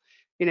the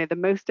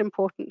most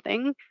important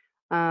thing,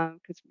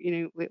 because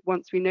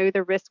once we know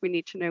the risk, we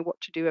need to know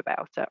what to do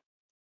about it.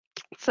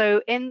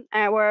 So in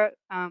our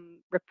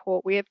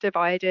report, we have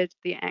divided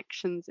the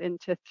actions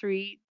into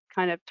 3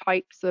 kind of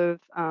types of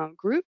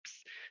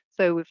groups.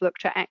 So we've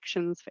looked at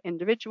actions for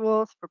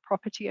individuals, for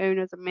property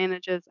owners and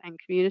managers and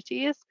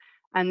communities,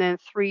 and then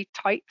 3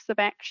 types of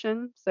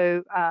action.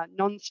 So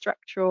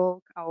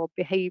non-structural or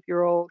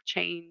behavioral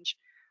change.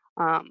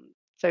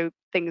 So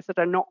things that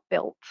are not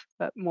built,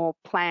 but more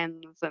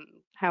plans and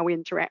how we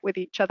interact with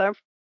each other.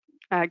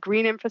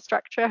 Green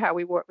infrastructure, how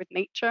we work with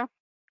nature,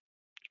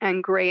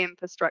 and grey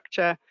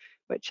infrastructure,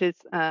 which is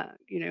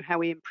how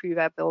we improve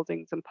our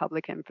buildings and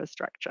public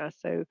infrastructure.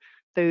 So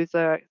those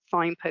are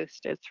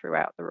signposted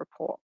throughout the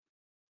report.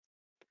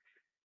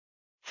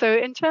 So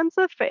in terms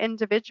of for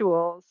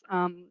individuals,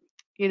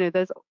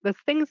 there's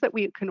things that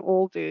we can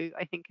all do,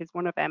 I think is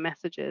one of our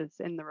messages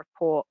in the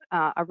report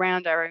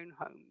around our own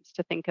homes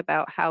to think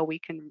about how we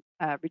can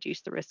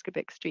reduce the risk of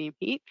extreme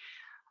heat.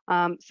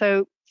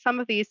 So some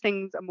of these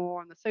things are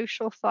more on the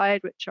social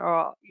side, which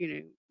are,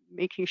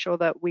 making sure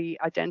that we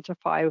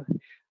identify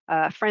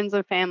friends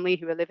and family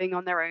who are living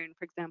on their own,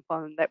 for example,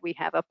 and that we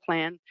have a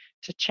plan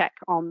to check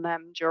on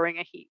them during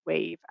a heat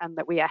wave and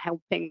that we are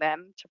helping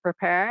them to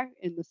prepare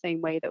in the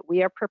same way that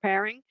we are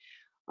preparing.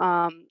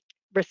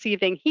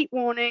 Receiving heat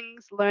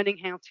warnings, learning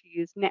how to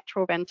use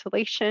natural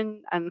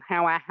ventilation and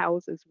how our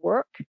houses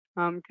work.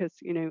 Because,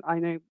 I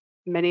know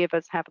many of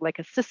us have like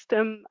a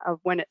system of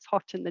when it's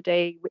hot in the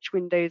day, which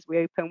windows we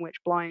open,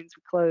 which blinds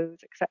we close,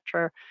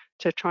 etc.,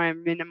 to try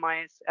and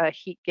minimize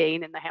heat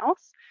gain in the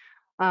house.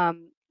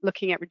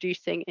 Looking at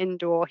reducing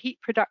indoor heat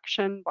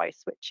production by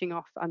switching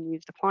off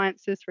unused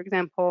appliances, for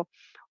example,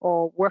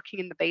 or working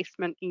in the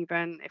basement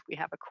even if we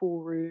have a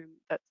cool room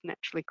that's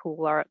naturally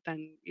cooler,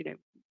 then,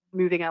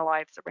 moving our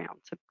lives around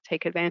to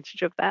take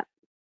advantage of that.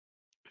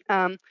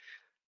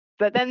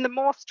 But then the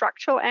more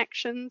structural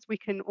actions, we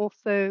can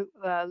also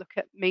look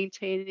at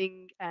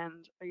maintaining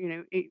and,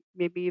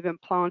 maybe even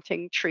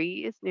planting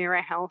trees near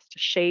our house to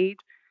shade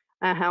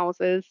our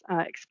houses,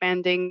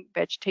 expanding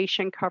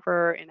vegetation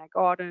cover in our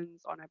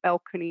gardens, on our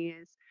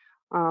balconies,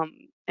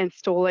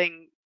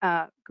 installing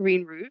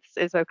green roofs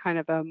is a kind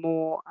of a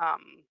more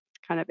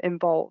kind of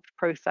involved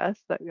process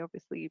that we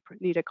obviously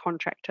need a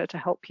contractor to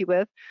help you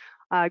with.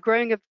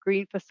 Growing a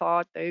green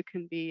facade, though,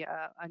 can be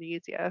an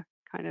easier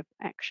kind of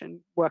action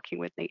working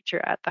with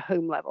nature at the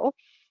home level.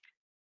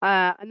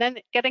 And then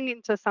getting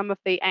into some of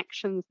the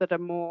actions that are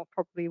more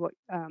probably what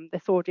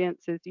this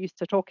audience is used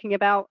to talking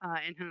about,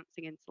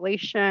 enhancing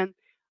insulation,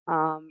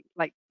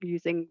 like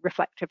using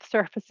reflective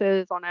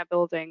surfaces on our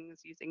buildings,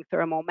 using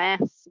thermal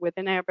mass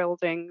within our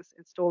buildings,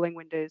 installing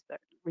windows that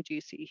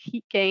reduce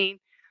heat gain,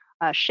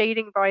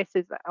 shading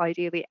devices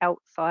ideally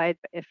outside,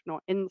 but if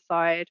not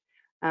inside,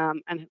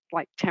 and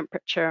like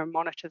temperature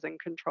monitors and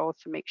controls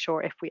to make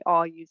sure if we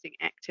are using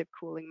active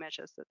cooling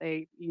measures that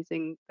they're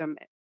using them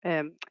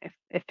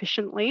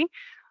efficiently.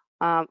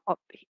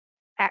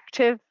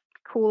 Active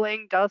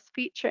cooling does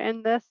feature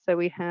in this, so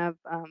we have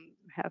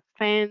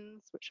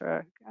fans which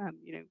are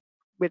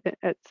with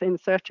it's in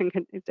certain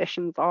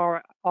conditions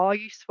are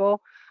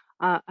useful,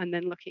 and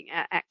then looking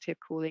at active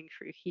cooling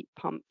through heat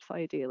pumps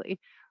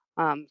ideally.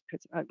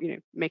 Because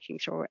making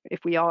sure if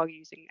we are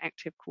using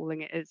active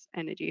cooling, it is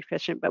energy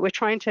efficient. But we're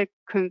trying to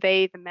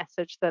convey the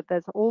message that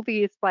there's all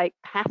these like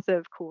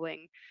passive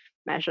cooling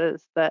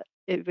measures that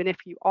even if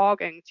you are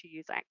going to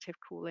use active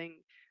cooling,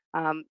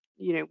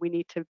 we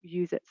need to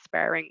use it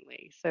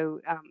sparingly. So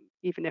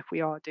even if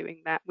we are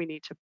doing that, we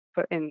need to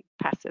put in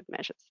passive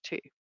measures too.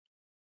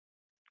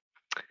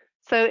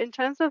 So in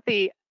terms of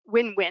the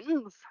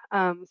win-wins,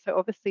 so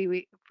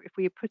obviously if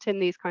we put in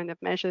these kind of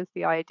measures,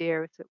 the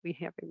idea is that we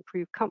have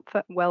improved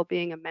comfort and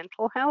well-being and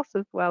mental health,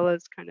 as well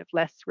as kind of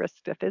less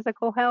risk to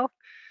physical health.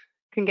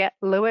 Can get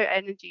lower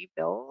energy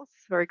bills.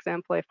 For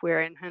example, if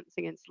we're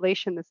enhancing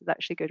insulation, this is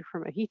actually good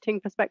from a heating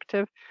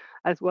perspective,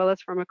 as well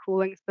as from a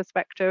cooling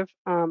perspective.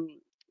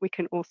 We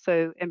can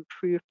also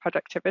improve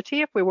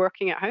productivity if we're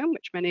working at home,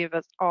 which many of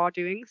us are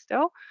doing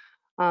still.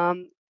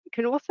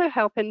 Can also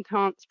help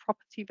enhance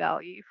property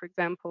value. For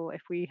example,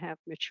 if we have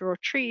mature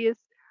trees,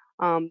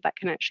 that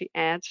can actually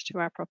add to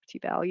our property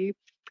value.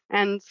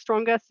 And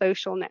stronger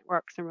social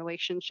networks and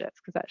relationships,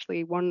 because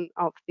actually one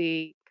of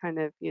the kind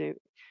of,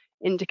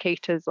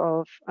 indicators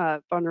of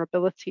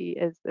vulnerability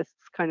is this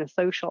kind of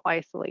social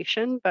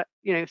isolation. But,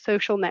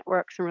 social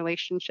networks and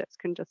relationships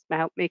can just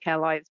help make our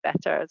lives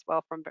better as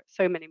well from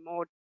so many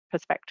more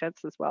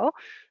perspectives as well.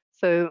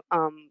 So,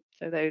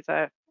 so those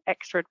are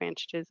extra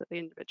advantages at the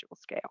individual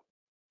scale.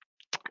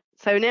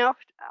 So now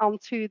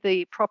onto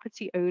the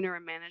property owner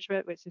and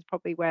management, which is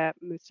probably where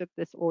most of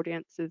this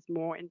audience is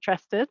more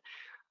interested.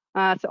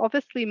 So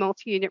obviously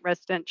multi-unit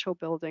residential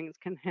buildings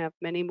can have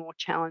many more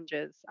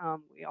challenges.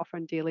 We're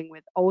often dealing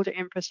with older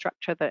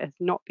infrastructure that has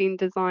not been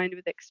designed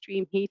with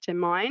extreme heat in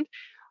mind.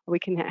 We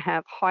can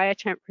have higher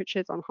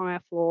temperatures on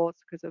higher floors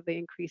because of the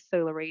increased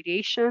solar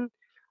radiation.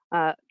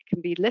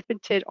 Can be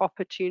limited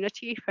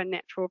opportunity for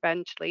natural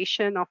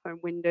ventilation. Often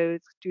windows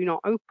do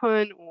not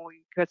open, or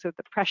because of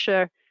the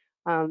pressure,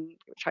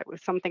 which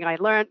was something I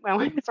learned when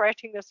I was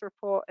writing this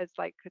report, is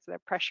like because they're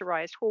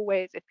pressurized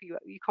hallways, if you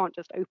can't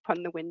just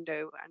open the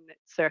window and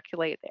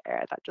circulate the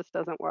air, that just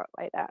doesn't work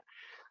like that.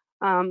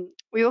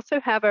 We also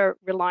have a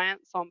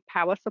reliance on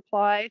power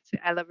supply to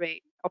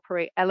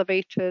operate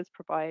elevators,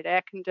 provide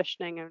air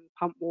conditioning, and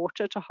pump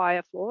water to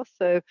higher floors.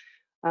 So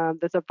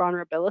there's a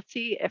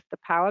vulnerability if the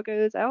power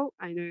goes out.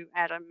 I know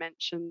Adam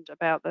mentioned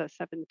about the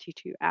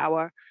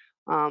 72-hour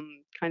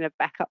kind of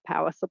backup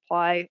power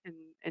supply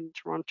in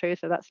Toronto.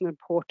 So that's an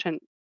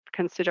important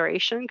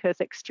consideration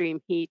because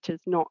extreme heat is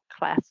not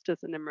classed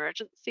as an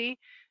emergency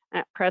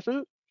at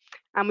present.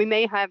 And we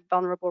may have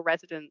vulnerable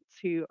residents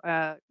who,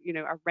 are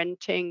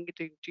renting,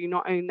 do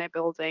not own their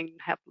building,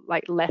 have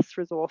like less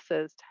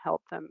resources to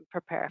help them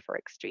prepare for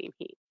extreme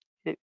heat.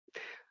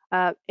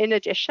 In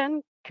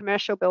addition,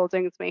 commercial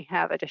buildings may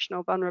have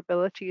additional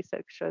vulnerabilities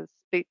such as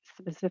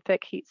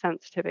specific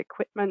heat-sensitive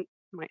equipment.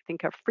 You might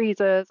think of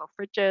freezers or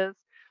fridges,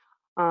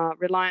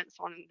 reliance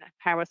on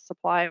power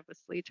supply,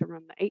 obviously, to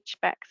run the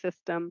HVAC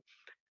system,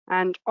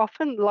 and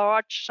often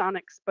large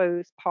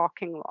sun-exposed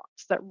parking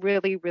lots that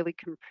really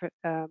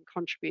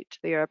contribute to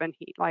the urban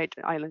heat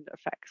island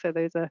effect. So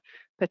those are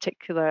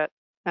particular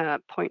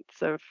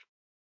points of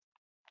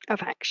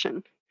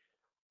action.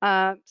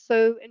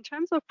 So in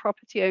terms of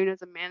property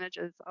owners and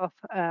managers,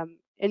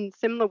 in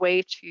similar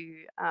way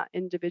to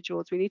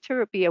individuals, we need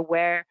to be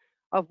aware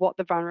of what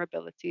the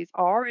vulnerabilities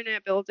are in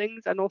our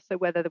buildings, and also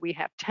whether we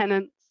have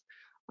tenants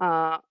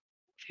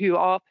who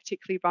are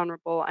particularly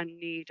vulnerable and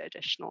need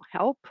additional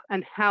help,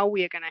 and how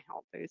we are going to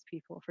help those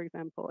people. For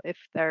example, if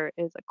there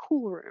is a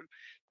cool room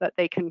that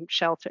they can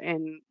shelter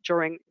in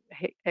during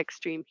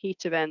extreme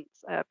heat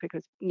events,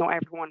 because not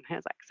everyone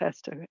has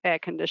access to air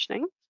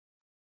conditioning.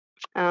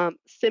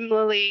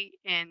 Similarly,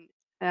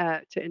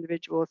 to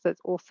individuals,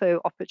 there's also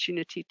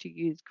opportunity to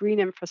use green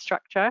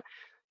infrastructure.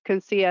 You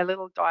can see a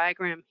little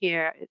diagram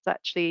here. It's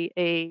actually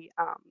a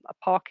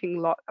parking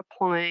lot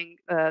applying,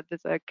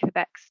 there's a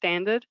Quebec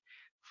standard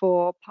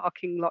for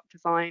parking lot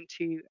design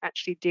to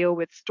actually deal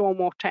with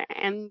stormwater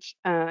and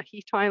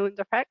heat island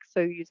effects. So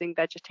using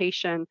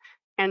vegetation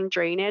and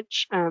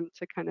drainage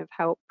to kind of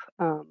help,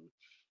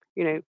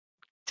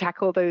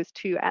 tackle those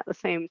two at the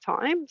same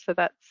time. So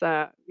that's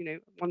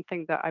one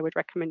thing that I would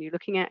recommend you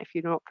looking at if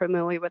you're not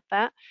familiar with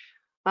that.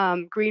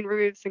 Green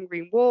roofs and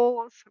green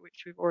walls,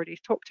 which we've already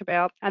talked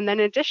about. And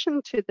then in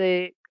addition to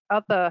the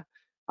other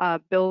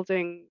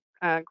building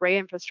grey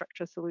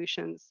infrastructure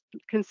solutions,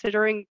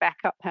 considering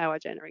backup power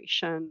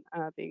generation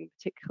being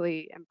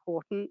particularly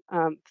important.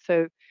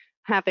 So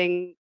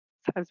having,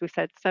 as we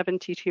said,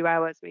 72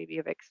 hours maybe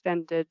of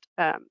extended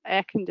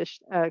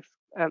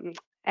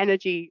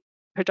energy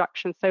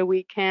production, so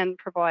we can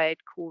provide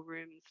cool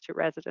rooms to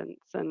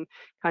residents and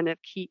kind of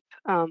keep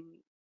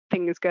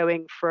things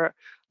going for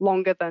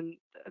longer than,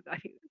 I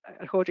think,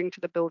 according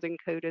to the building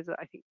code, is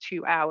I think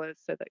 2 hours,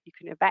 so that you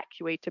can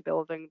evacuate a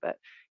building. But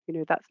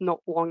that's not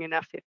long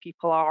enough if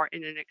people are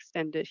in an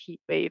extended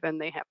heat wave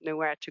and they have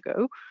nowhere to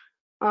go.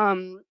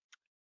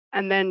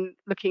 And then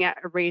looking at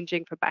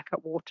arranging for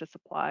backup water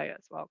supply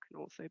as well can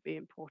also be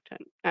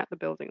important at the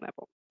building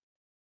level.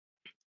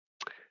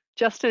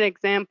 Just an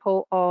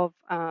example of,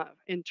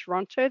 in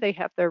Toronto, they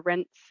have their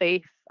rent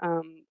safe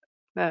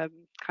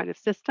kind of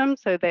system.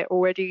 So they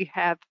already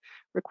have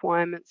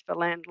requirements for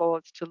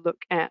landlords to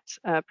look at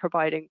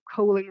providing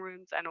cooling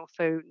rooms, and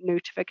also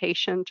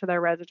notification to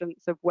their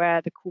residents of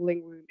where the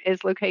cooling room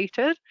is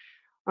located.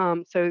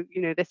 So,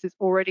 this is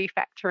already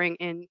factoring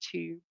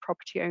into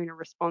property owner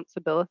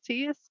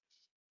responsibilities.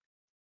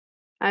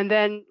 And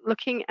then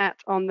looking at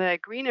on the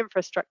green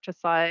infrastructure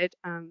side,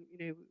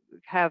 we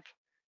have,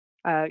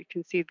 you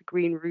can see the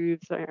green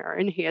roofs are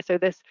in here. So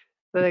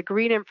the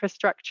green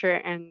infrastructure,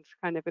 and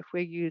kind of if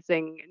we're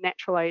using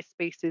naturalized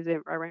spaces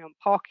around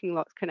parking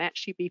lots, can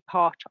actually be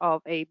part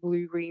of a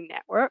blue-green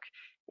network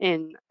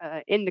in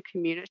the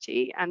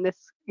community. And this,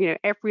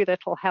 every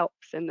little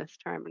helps in this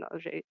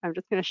terminology. I'm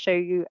just going to show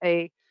you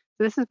so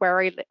this is where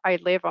I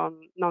live on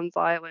Nuns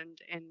Island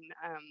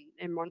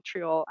in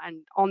Montreal,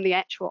 and on the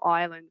actual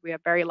island, we are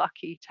very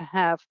lucky to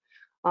have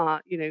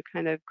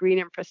kind of green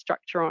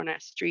infrastructure on our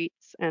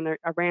streets and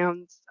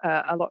around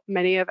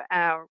many of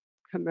our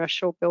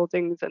commercial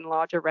buildings and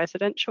larger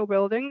residential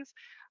buildings.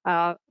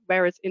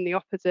 Whereas in the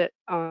opposite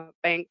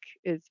bank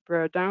is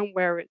Verdun,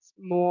 where it's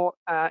more,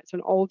 it's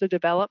an older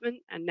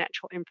development and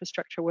natural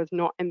infrastructure was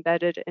not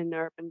embedded in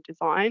urban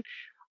design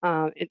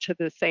to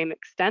the same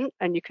extent.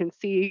 And you can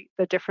see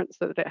the difference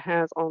that it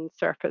has on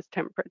surface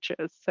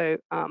temperatures. So,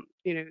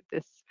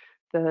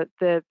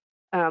 the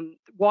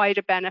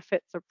wider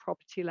benefits of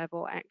property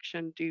level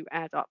action do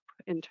add up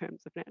in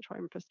terms of natural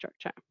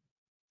infrastructure.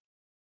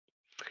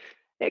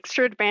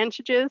 Extra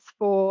advantages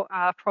for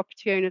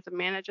property owners and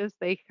managers: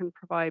 they can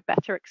provide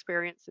better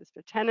experiences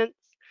for tenants,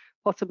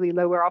 possibly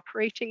lower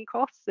operating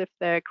costs if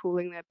they're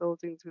cooling their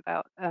buildings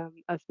without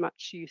as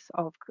much use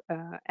of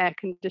air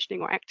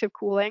conditioning or active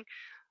cooling.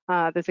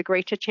 There's a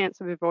greater chance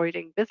of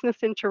avoiding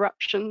business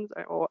interruptions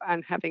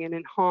and having an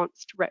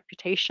enhanced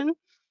reputation.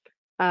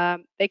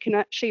 They can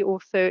actually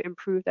also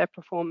improve their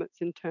performance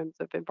in terms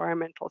of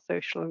environmental,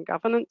 social, and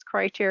governance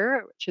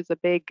criteria, which is a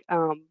big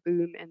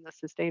boom in the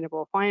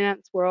sustainable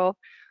finance world.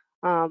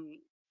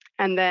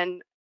 And then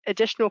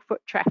additional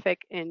foot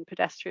traffic in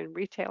pedestrian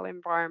retail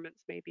environments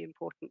may be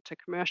important to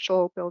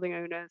commercial building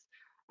owners,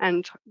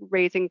 and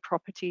raising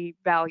property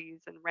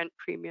values and rent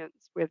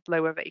premiums with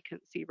lower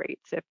vacancy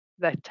rates if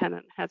the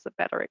tenant has a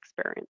better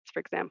experience, for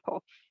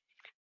example.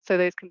 So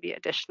those can be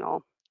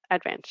additional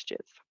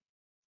advantages.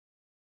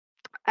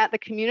 At the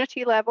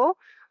community level,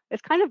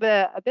 it's kind of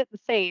a bit the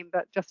same,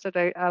 but just at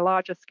a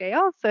larger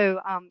scale. So,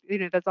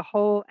 there's a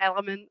whole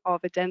element of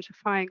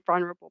identifying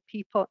vulnerable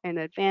people in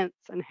advance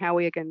and how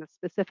we are going to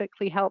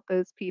specifically help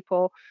those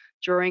people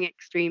during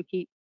extreme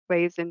heat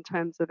waves in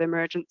terms of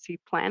emergency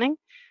planning.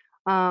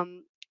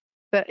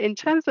 But in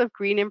terms of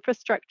green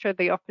infrastructure,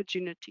 the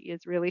opportunity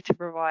is really to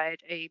provide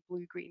a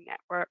blue-green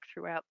network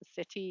throughout the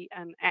city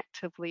and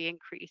actively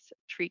increase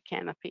tree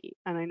canopy.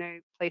 And I know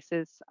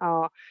places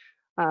are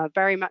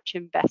very much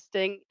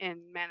investing in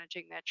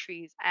managing their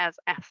trees as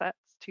assets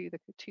to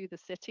the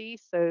city.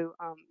 So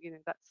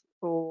that's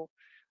all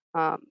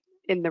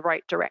in the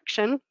right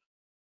direction.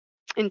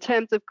 In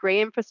terms of grey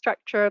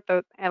infrastructure,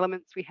 the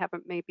elements we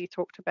haven't maybe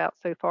talked about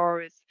so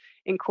far is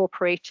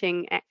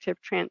incorporating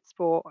active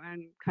transport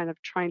and kind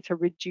of trying to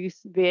reduce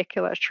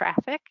vehicular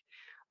traffic,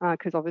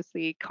 because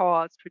obviously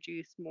cars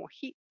produce more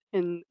heat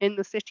in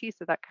the city,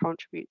 so that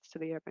contributes to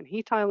the urban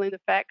heat island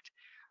effect.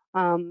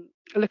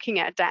 Looking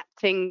at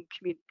adapting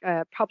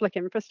public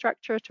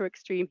infrastructure to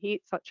extreme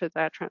heat, such as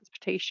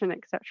transportation,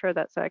 etc.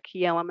 That's a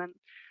key element.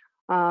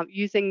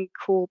 Using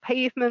cool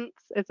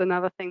pavements is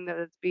another thing that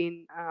has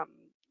been,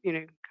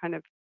 kind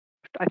of,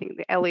 I think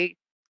the LA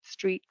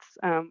streets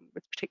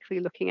was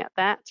particularly looking at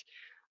that.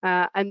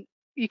 And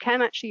you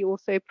can actually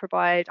also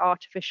provide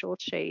artificial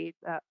shade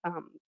that,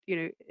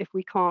 if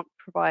we can't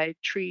provide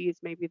trees,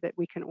 maybe that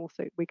we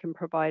can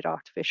provide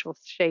artificial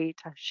shade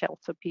to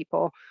shelter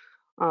people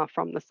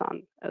from the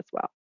sun as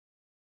well.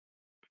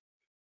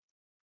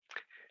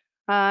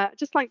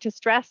 Just like to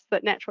stress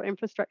that natural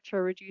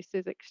infrastructure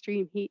reduces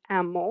extreme heat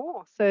and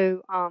more.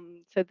 So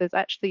there's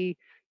actually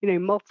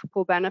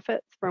multiple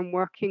benefits from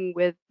working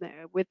with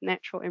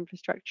natural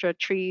infrastructure,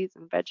 trees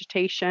and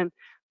vegetation,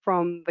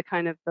 from the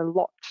kind of the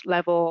lot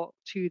level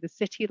to the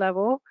city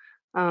level,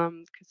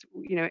 because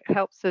it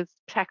helps us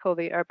tackle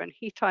the urban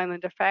heat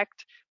island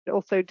effect. It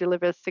also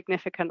delivers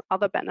significant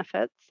other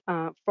benefits.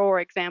 For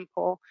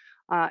example,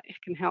 it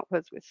can help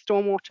us with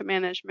stormwater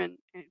management.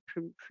 It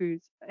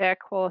improves air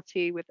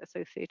quality with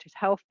associated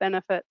health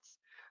benefits.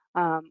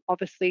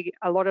 Obviously,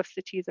 a lot of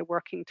cities are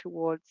working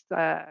towards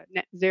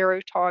net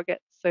zero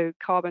targets, so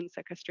carbon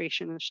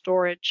sequestration and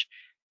storage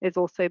is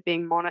also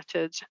being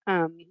monitored,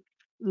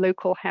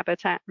 local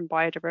habitat and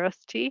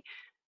biodiversity,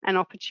 and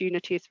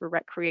opportunities for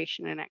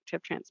recreation and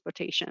active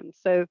transportation.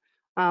 So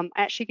I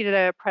actually did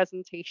a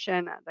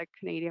presentation at the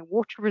Canadian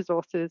Water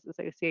Resources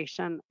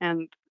Association,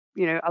 and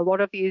a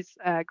lot of these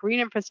green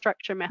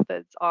infrastructure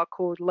methods are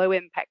called low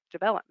impact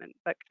development,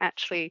 but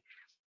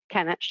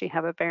can actually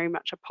have a very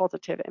much a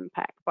positive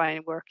impact by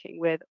working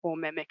with or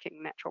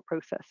mimicking natural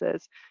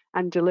processes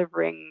and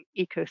delivering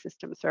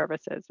ecosystem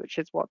services, which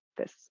is what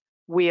this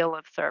wheel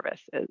of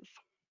service is.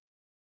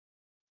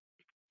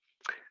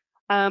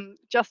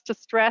 Just to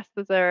stress,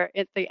 at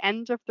the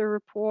end of the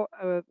report,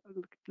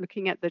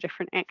 looking at the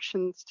different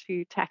actions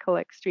to tackle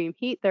extreme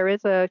heat, there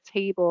is a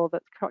table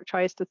that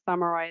tries to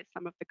summarize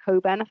some of the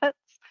co-benefits.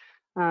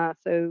 And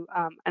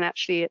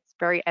actually it's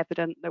very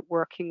evident that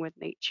working with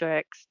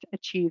nature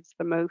achieves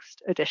the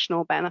most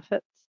additional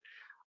benefits.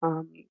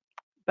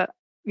 But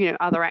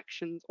other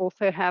actions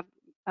also have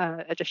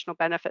additional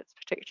benefits,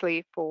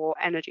 particularly for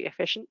energy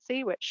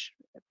efficiency, which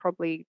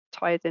probably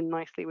ties in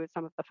nicely with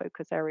some of the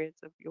focus areas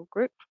of your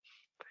group.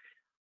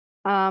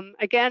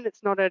 Again,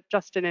 it's not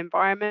just an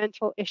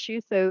environmental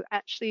issue, so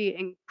actually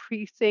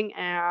increasing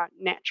our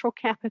natural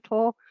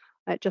capital,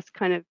 just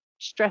kind of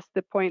stress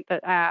the point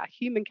that our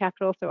human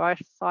capital, so our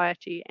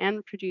society,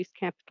 and produced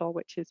capital,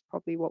 which is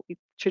probably what we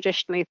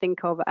traditionally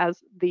think of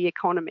as the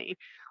economy.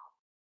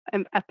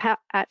 And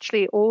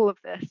actually all of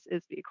this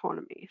is the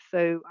economy.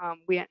 So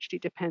we actually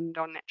depend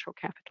on natural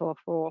capital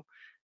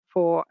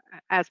for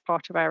as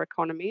part of our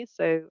economy.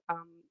 So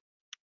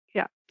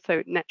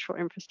so natural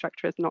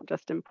infrastructure is not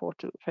just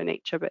important for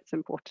nature, but it's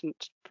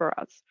important for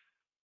us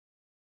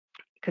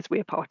because we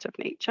are part of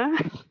nature.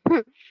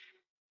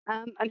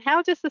 And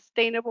how do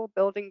sustainable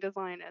building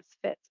designers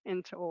fit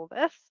into all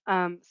this?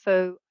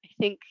 So I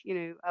think,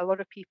 a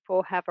lot of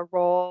people have a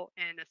role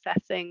in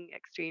assessing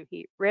extreme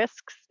heat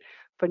risks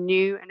for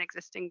new and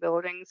existing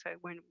buildings. So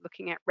when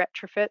looking at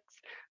retrofits,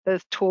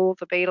 there's tools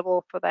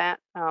available for that.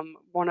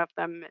 One of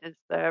them is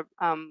the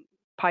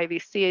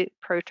PIVC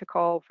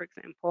protocol, for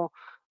example,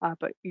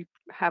 but you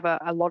have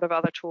a lot of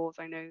other tools.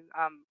 I know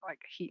like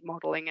heat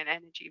modeling and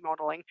energy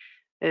modeling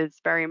is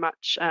very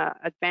much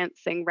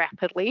advancing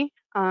rapidly.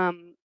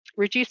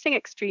 Reducing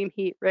extreme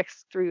heat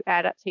risks through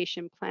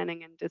adaptation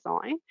planning and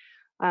design.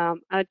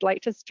 I'd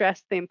like to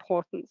stress the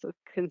importance of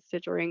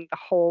considering the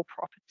whole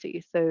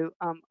property. So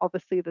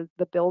obviously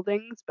the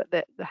buildings, but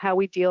how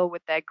we deal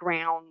with their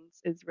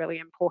grounds is really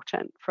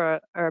important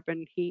for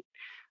urban heat.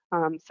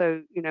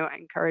 So I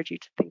encourage you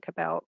to think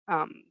about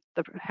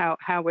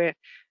how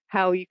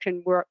how you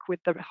can work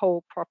with the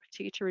whole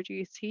property to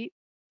reduce heat.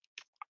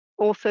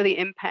 Also the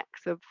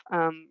impacts of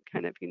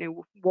kind of,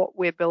 what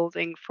we're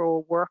building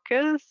for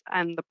workers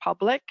and the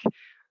public,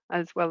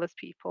 as well as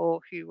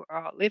people who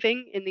are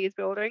living in these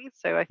buildings.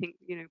 So I think,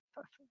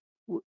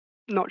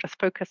 not just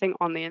focusing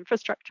on the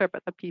infrastructure,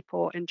 but the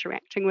people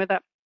interacting with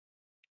it.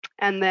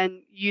 And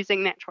then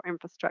using natural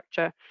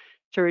infrastructure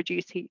to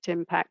reduce heat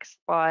impacts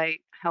by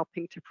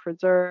helping to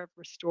preserve,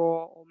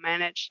 restore, or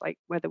manage, like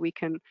whether we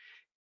can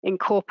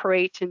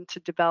incorporate into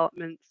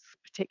developments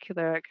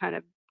particular kind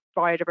of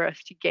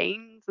biodiversity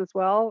gains as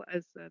well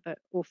as that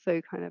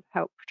also kind of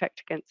help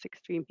protect against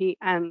extreme heat,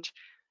 and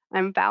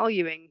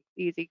valuing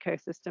these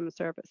ecosystem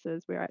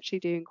services. We're actually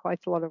doing quite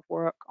a lot of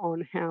work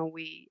on how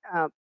we,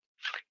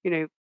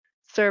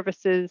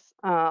 services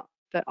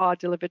that are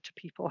delivered to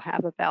people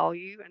have a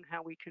value, and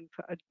how we can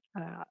put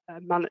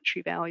a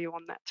monetary value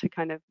on that to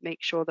kind of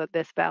make sure that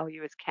this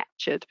value is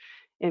captured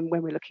in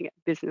when we're looking at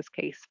business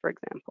case, for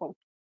example.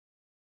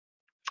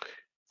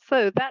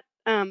 So that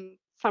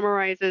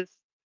summarizes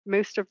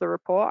most of the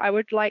report. I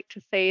would like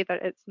to say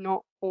that it's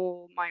not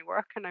all my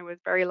work, and I was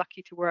very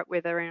lucky to work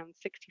with around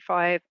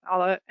 65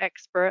 other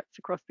experts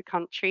across the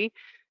country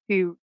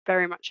who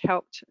very much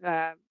helped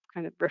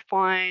kind of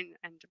refine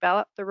and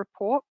develop the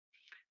report.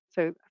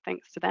 So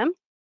thanks to them.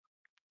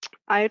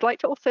 I'd like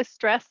to also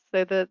stress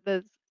so that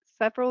there's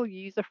several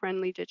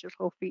user-friendly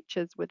digital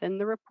features within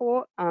the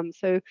report.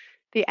 So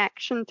the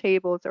action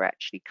tables are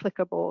actually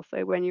clickable.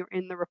 So when you're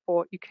in the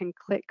report, you can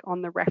click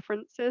on the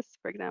references,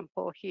 for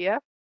example, here.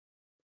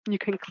 You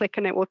can click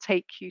and it will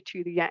take you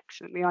to the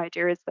action. The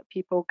idea is that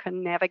people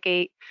can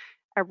navigate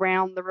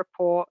around the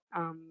report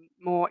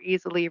more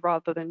easily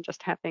rather than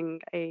just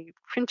having a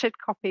printed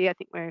copy. I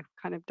think we're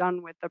kind of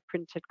done with the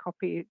printed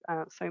copy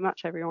so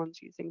much.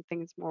 Everyone's using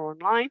things more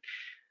online.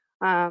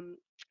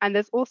 And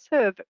there's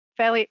also a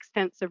fairly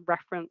extensive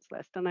reference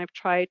list, and I've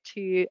tried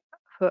to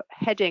put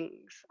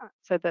headings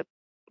so that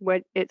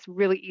it's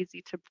really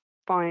easy to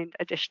find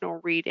additional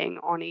reading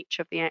on each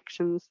of the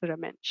actions that are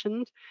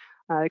mentioned,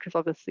 because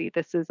obviously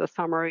this is a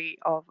summary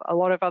of a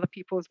lot of other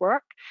people's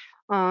work.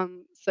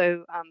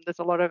 So there's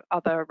a lot of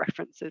other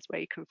references where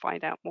you can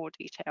find out more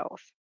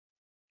details.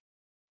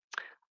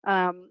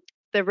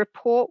 The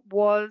report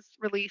was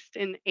released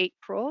in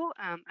April.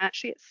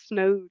 Actually, it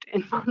snowed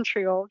in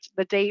Montreal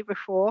the day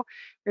before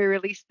we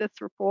released this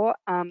report.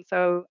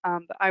 So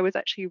I was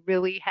actually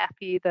really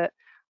happy that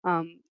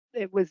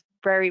it was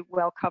very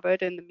well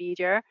covered in the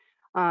media,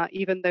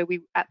 even though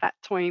at that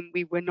time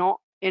we were not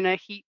in a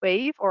heat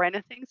wave or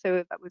anything.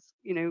 So that was,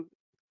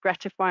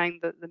 gratifying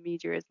that the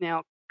media is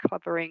now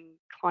covering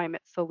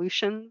climate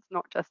solutions,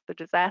 not just the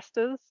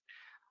disasters,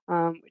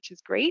 which is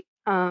great.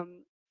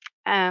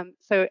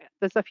 So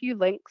there's a few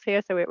links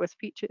here. So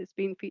it's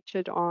been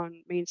featured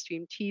on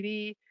mainstream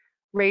TV,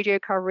 radio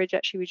coverage.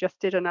 Actually, we just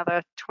did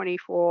another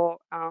 24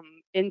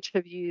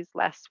 interviews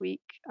last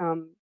week,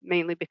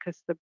 mainly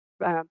because the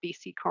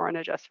BC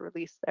coroner just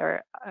released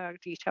their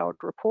detailed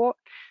report.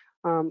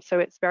 So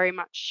it's very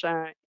much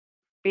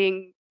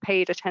being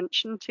paid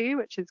attention to,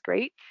 which is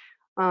great,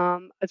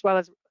 as well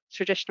as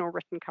traditional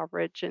written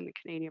coverage in the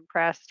Canadian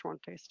press,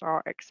 Toronto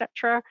Star,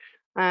 etc.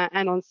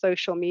 And on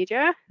social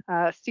media.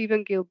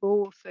 Stephen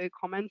Guilbeault also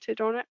commented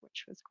on it,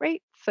 which was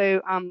great.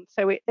 So,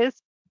 so it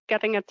is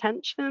getting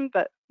attention,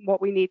 but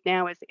what we need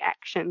now is the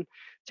action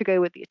to go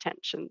with the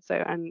attention. So,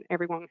 and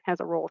everyone has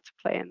a role to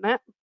play in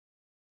that.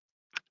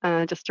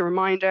 Just a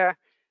reminder,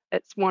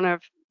 it's one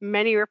of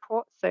many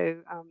reports. So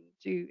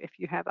if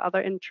you have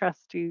other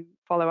interests, do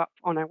follow up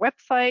on our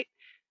website.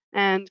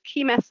 And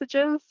key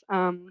messages,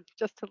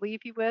 just to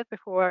leave you with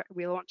before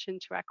we launch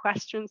into our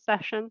question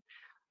session.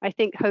 I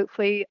think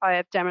hopefully I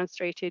have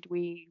demonstrated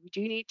we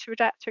do need to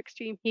adapt to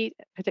extreme heat,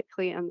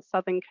 particularly in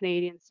southern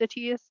Canadian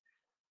cities.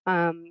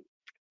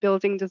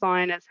 Building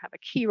designers have a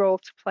key role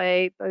to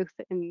play, both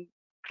in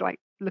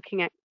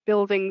looking at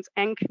buildings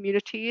and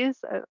communities,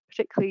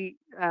 particularly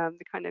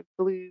the kind of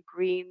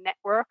blue-green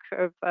network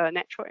of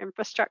natural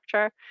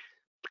infrastructure.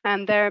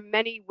 And there are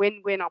many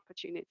win-win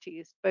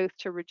opportunities, both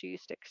to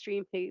reduce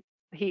extreme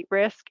heat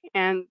risk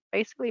and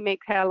basically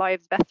make our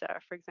lives better.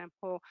 For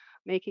example,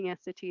 making our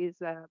cities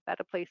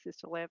better places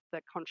to live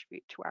that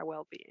contribute to our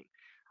well-being.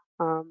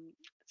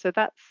 So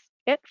that's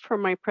it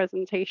from my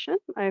presentation.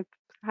 I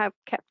have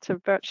kept to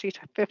virtually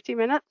 50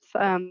 minutes.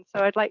 So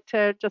I'd like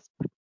to just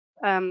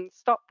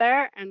stop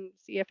there and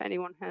see if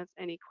anyone has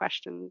any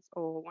questions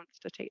or wants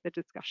to take the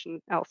discussion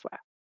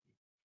elsewhere.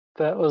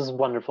 That was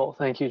wonderful.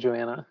 Thank you,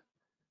 Joanna.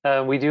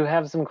 We do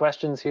have some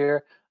questions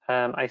here.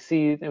 I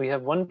see that we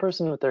have one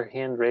person with their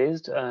hand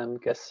raised,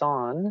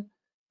 Gasson.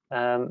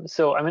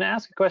 So I'm going to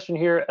ask a question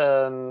here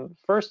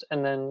first,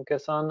 and then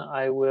Gasson,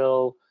 I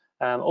will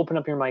open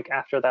up your mic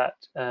after that,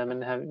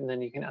 and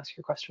then you can ask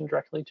your question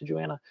directly to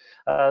Joanna.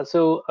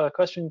 So a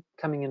question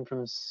coming in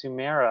from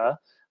Sumera.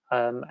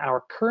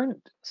 Our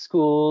current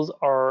school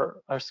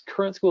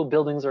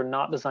buildings are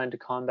not designed to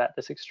combat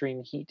this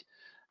extreme heat.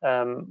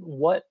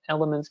 What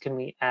elements can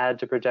we add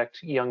to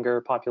protect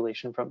younger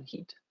population from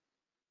heat?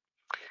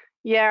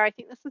 Yeah, I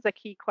think this is a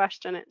key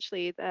question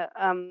actually. That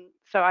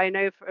so I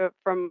know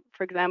for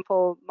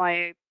example,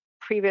 my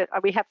previous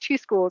we have two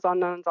schools on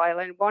Nuns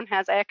Island. One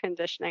has air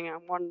conditioning,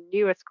 and one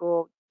newer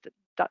school,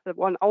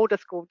 one older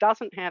school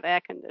doesn't have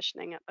air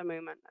conditioning at the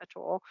moment at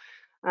all,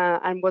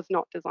 and was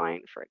not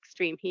designed for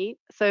extreme heat.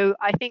 So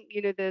I think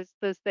there's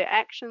the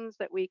actions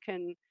that we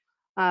can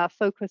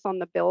focus on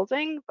the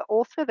building, but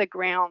also the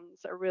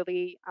grounds are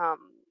really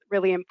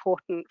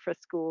important for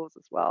schools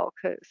as well.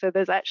 So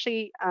there's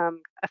actually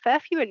a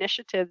fair few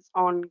initiatives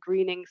on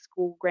greening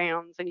school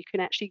grounds, and you can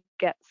actually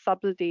get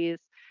subsidies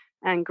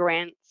and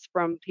grants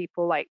from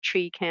people like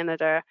Tree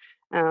Canada,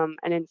 and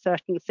in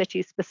certain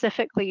cities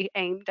specifically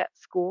aimed at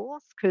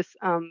schools, because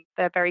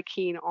they're very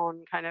keen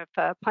on kind of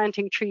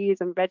planting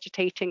trees and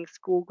vegetating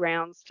school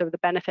grounds to the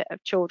benefit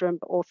of children,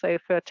 but also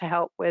to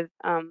help with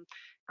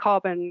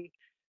carbon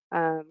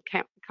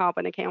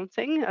carbon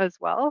accounting as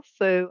well.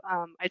 So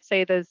I'd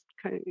say there's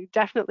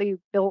definitely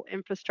built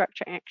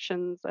infrastructure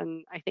actions,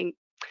 and I think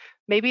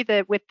maybe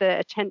with the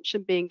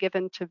attention being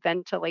given to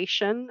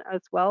ventilation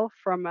as well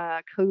from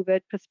a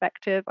COVID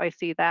perspective, I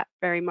see that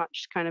very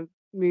much kind of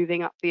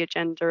moving up the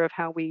agenda of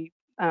how we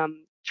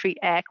treat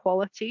air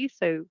quality.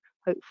 So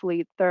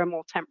hopefully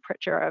thermal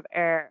temperature of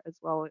air as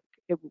well,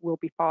 it will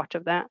be part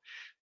of that.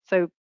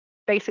 So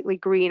basically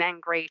green and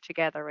gray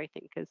together, I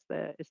think is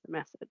the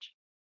message.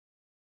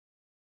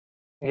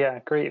 Yeah,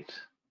 great.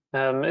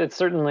 It's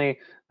certainly,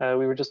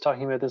 we were just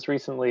talking about this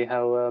recently,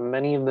 how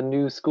many of the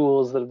new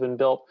schools that have been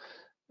built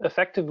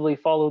effectively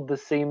followed the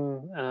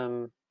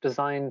same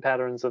design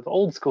patterns of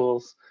old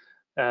schools,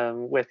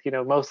 with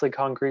mostly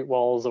concrete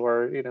walls,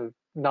 or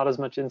not as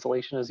much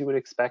insulation as you would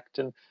expect,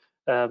 and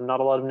not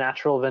a lot of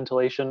natural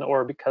ventilation,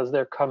 or because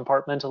they're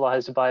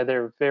compartmentalized by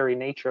their very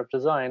nature of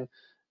design,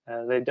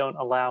 they don't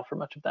allow for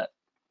much of that.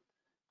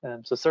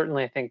 So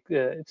certainly, I think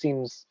it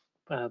seems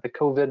the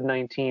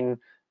COVID-19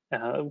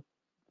 uh,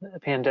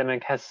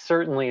 pandemic has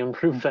certainly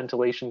improved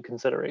ventilation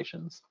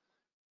considerations.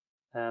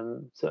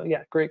 So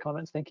yeah, great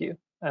comments. Thank you.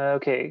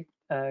 Okay,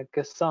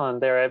 Gassan,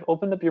 there, I've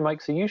opened up your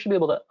mic, so you should be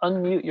able to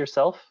unmute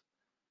yourself.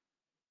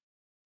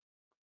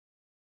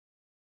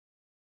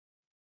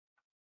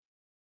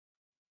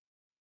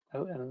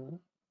 Oh, and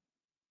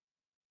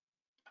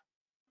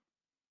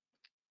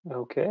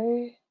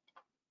okay.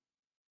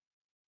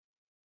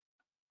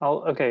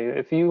 Okay,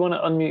 if you want to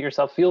unmute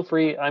yourself, feel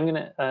free. I'm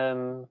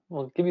gonna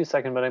we'll give you a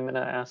second, but I'm gonna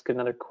ask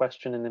another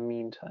question in the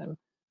meantime.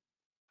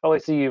 Oh, I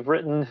see you've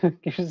written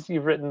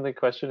you've written the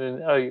question,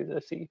 and I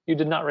see you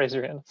did not raise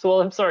your hand. So,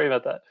 well, I'm sorry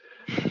about that.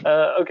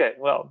 Okay,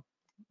 well,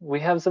 we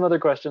have some other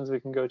questions we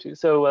can go to.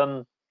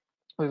 So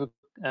we have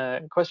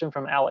a question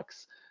from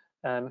Alex,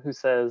 who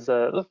says,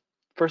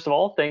 first of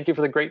all, thank you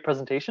for the great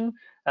presentation.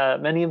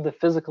 Many of the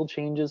physical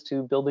changes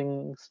to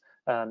buildings,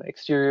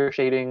 exterior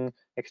shading,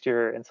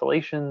 exterior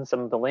insulation,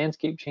 some of the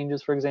landscape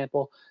changes, for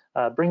example,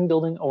 bring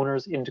building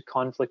owners into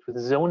conflict with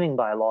zoning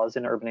bylaws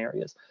in urban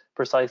areas,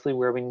 precisely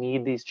where we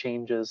need these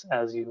changes,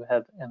 as you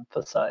have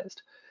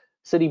emphasized.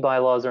 City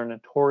bylaws are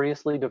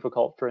notoriously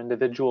difficult for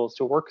individuals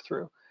to work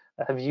through.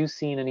 Have you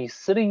seen any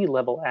city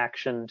level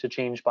action to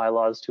change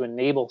bylaws to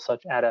enable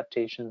such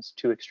adaptations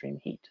to extreme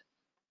heat?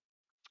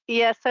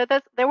 Yeah, so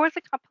there was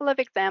a couple of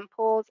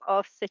examples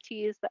of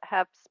cities that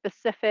have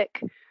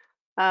specific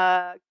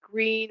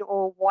green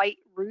or white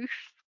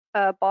roof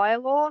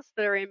bylaws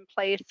that are in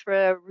place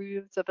for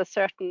roofs of a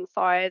certain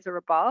size or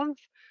above.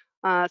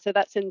 So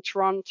that's in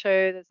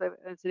Toronto.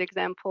 There's an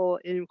example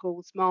in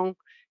Rosemont,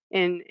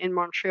 in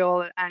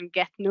Montreal, and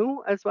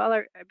Gatineau as well,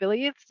 I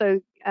believe.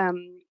 So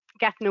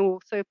Gatineau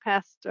also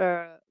passed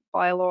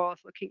bylaws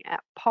looking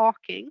at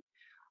parking.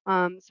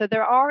 So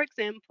there are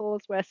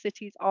examples where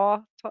cities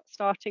are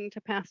starting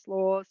to pass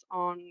laws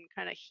on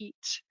kind of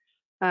heat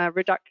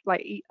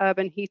like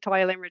urban heat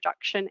island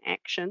reduction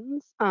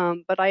actions.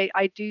 But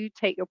I do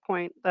take your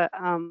point that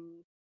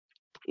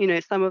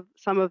some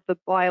of the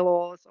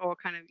bylaws, or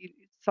kind of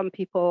some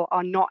people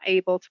are not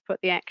able to put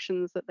the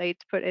actions that they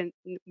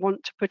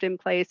want to put in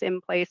place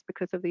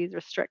because of these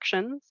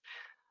restrictions.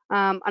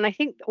 And I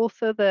think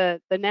also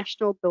the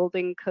National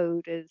Building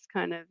Code is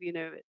kind of,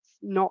 it's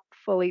not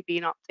fully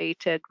been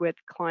updated with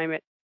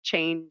climate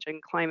change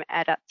and climate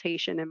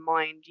adaptation in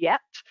mind yet.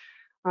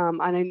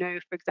 And I know,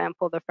 for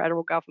example, the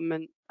federal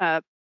government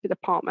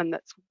department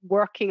that's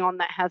working on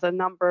that has a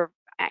number of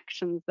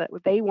actions that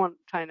they want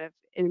kind of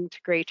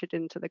integrated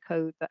into the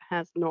code that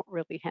has not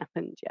really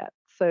happened yet.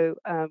 So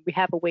we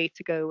have a way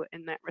to go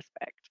in that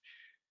respect.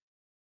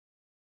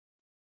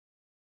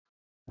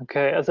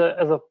 Okay, as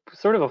a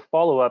sort of a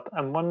follow-up,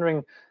 I'm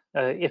wondering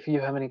if you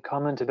have any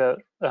comment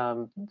about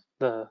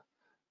the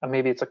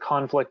maybe it's a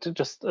conflict,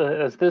 just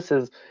as this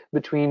is,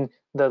 between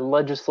the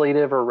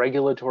legislative or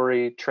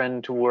regulatory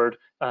trend toward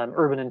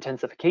urban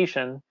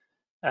intensification,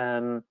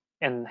 and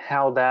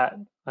how that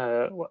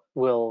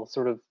will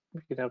sort of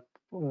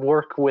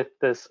work with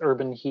this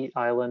urban heat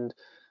island,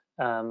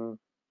 um,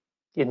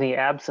 in the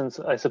absence,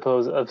 I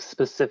suppose, of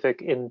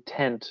specific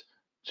intent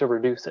to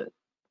reduce it.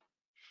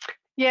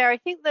 Yeah, I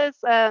think there's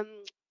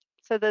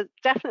So there's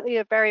definitely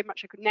a very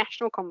much a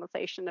national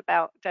conversation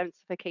about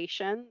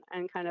densification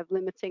and kind of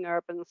limiting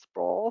urban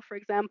sprawl, for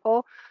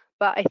example.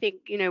 But I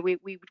think, you know, we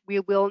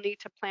will need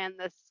to plan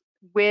this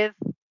with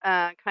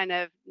kind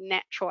of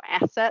natural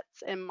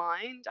assets in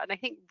mind. And I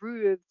think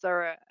roofs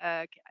are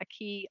a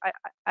key.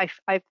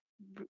 I've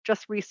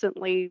just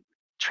recently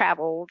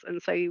traveled,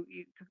 and so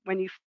when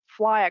you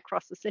fly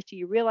across the city,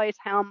 you realize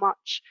how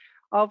much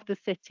of the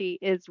city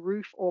is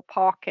roof or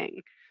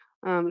parking.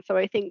 So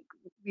I think,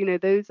 you know,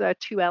 those are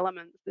two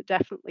elements that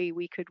definitely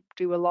we could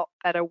do a lot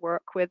better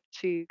work with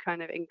to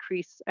kind of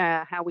increase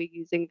how we're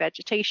using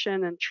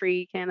vegetation and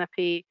tree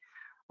canopy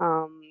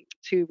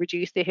to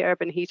reduce the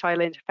urban heat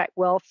island effect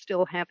while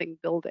still having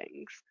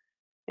buildings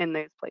in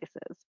those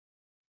places.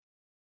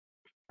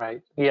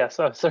 Right. Yes.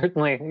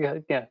 Certainly. Yeah.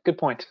 Yeah. Good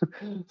point.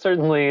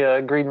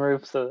 Certainly, green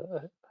roofs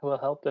will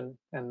help, and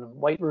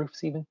white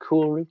roofs, even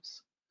cool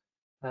roofs.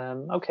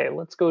 Okay.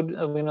 Let's go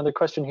to another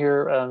question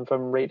here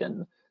from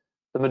Raiden.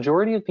 The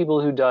majority of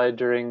people who died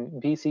during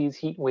BC's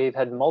heat wave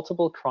had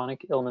multiple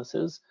chronic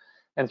illnesses,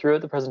 and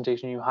throughout the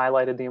presentation, you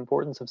highlighted the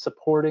importance of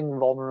supporting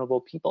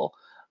vulnerable people.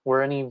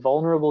 Were any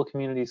vulnerable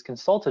communities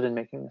consulted in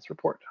making this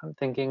report? I'm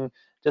thinking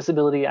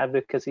disability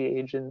advocacy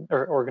agent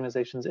or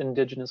organizations,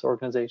 indigenous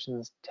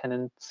organizations,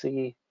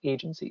 tenancy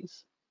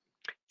agencies.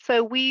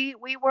 So we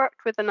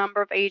worked with a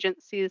number of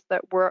agencies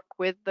that work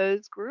with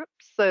those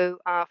groups. So,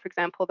 for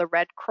example, the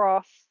Red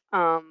Cross.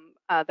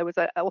 There was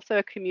also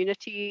a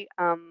community,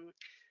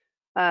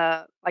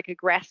 like a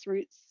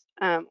grassroots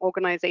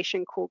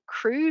organization called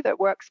Crew that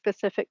works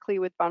specifically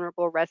with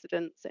vulnerable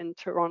residents in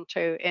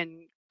Toronto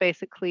in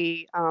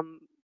basically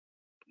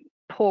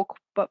poor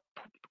but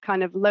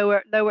kind of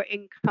lower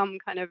income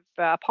kind of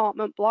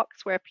apartment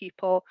blocks where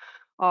people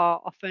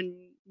are often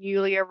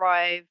newly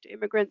arrived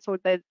immigrants, or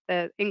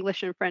their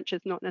English and French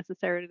is not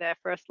necessarily their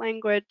first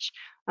language.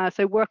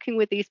 So working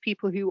with these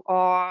people who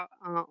are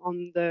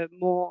on the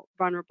more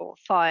vulnerable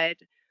side,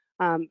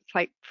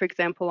 like for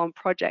example on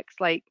projects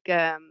like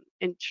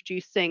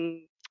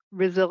introducing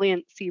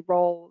resiliency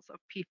roles of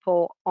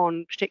people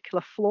on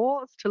particular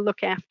floors to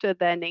look after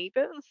their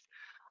neighbors.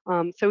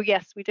 So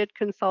yes, we did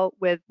consult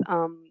with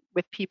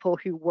people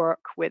who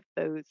work with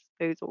those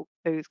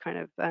kind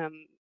of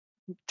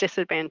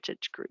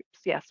disadvantaged groups.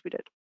 Yes, we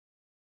did.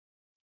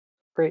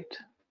 Great.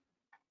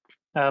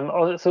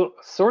 So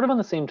sort of on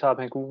the same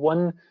topic,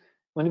 one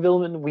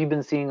development we've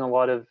been seeing a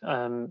lot of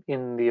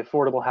in the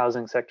affordable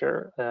housing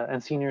sector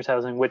and seniors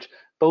housing, which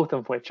both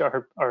of which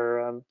are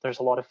there's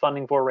a lot of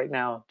funding for right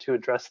now to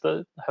address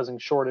the housing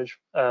shortage.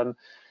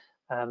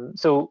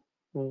 So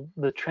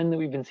the trend that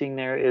we've been seeing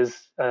there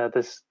is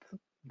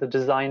the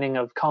designing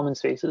of common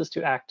spaces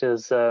to act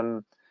as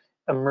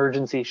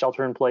emergency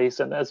shelter in place,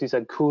 and as you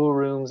said, cool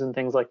rooms and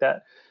things like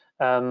that.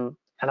 And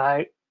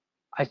I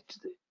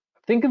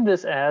think of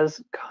this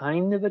as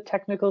kind of a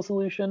technical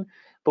solution,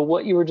 but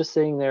what you were just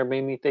saying there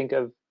made me think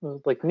of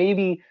like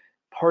maybe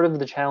part of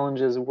the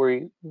challenge is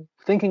we're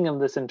thinking of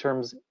this in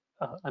terms,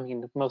 I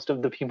mean, most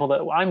of the people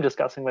that I'm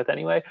discussing with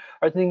anyway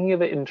are thinking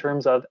of it in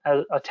terms of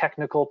a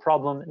technical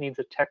problem that needs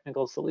a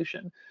technical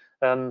solution.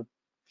 So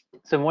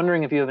I'm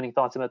wondering if you have any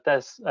thoughts about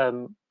this,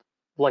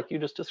 like you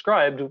just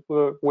described,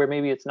 where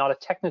maybe it's not a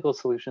technical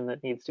solution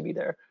that needs to be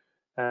there.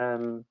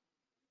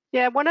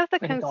 Yeah, one of the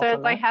Any thoughts concerns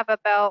on I that? have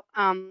about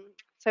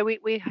so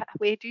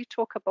we do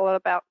talk a lot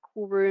about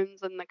cool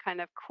rooms and the kind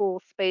of cool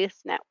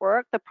space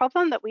network. The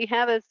problem that we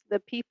have is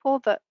the people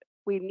that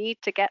we need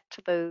to get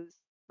to those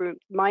rooms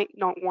might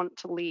not want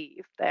to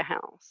leave their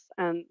house,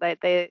 and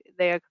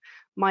they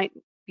might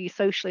be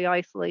socially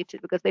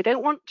isolated because they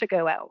don't want to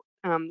go out.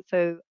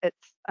 So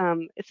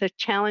it's a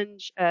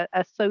challenge,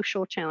 a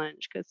social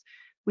challenge, because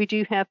we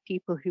do have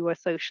people who are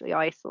socially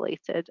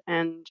isolated,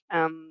 and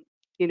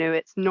you know,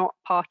 it's not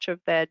part of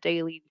their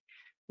daily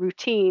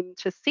routine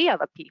to see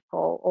other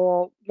people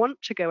or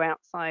want to go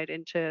outside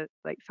into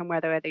like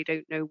somewhere where they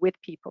don't know with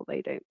people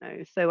they don't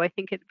know. So I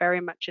think it very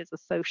much is a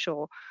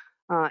social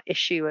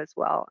issue as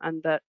well,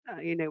 and that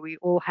you know, we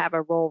all have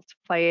a role to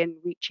play in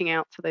reaching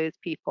out to those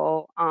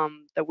people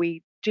that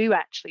we do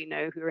actually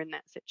know who are in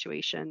that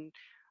situation.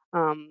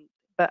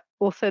 But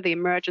also the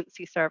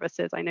emergency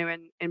services. I know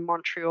in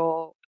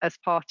Montreal, as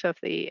part of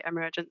the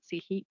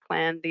emergency heat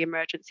plan, the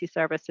emergency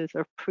services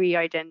are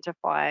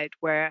pre-identified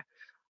where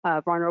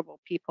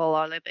vulnerable people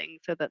are living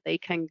so that they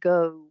can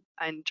go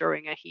and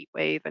during a heat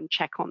wave and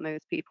check on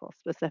those people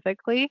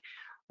specifically.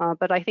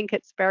 But I think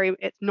it's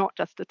not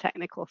just a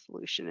technical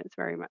solution, it's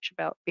very much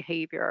about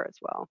behavior as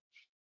well.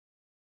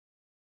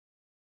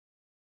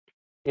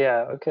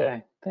 Yeah,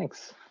 okay,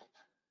 thanks.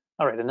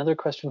 All right, another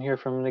question here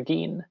from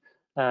Nagin.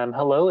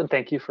 Hello, and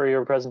thank you for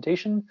your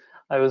presentation.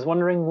 I was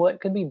wondering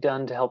what could be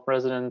done to help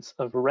residents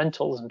of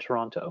rentals in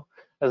Toronto,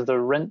 as the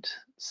rent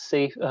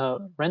safe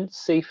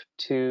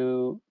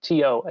to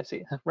TO, I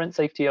see, rent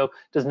safe TO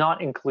does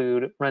not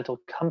include rental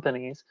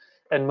companies,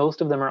 and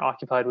most of them are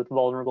occupied with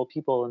vulnerable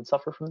people and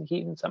suffer from the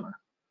heat in summer.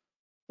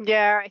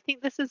 Yeah, I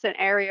think this is an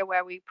area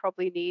where we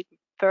probably need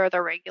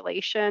further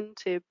regulation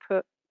to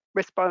put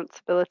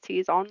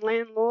responsibilities on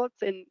landlords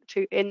in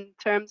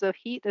terms of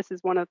heat. This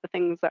is one of the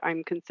things that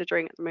I'm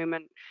considering at the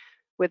moment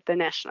with the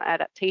national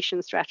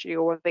adaptation strategy,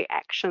 or the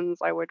actions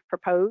I would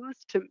propose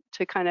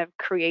to kind of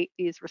create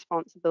these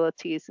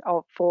responsibilities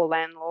for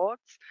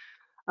landlords.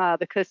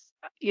 Because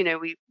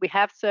we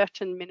have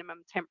certain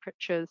minimum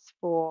temperatures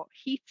for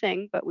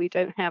heating, but we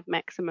don't have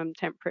maximum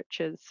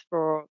temperatures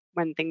for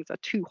when things are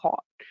too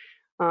hot.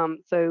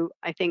 So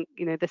I think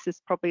this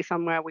is probably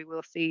somewhere we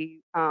will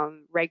see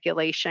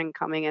regulation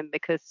coming in,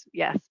 because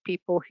yes,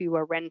 people who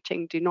are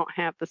renting do not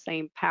have the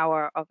same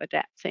power of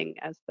adapting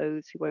as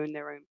those who own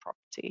their own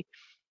property.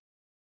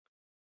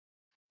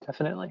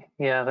 Definitely.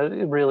 Yeah,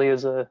 it really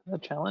is a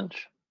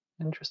challenge.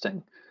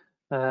 Interesting.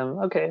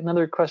 Okay,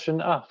 another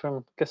question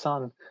from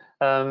Gassan.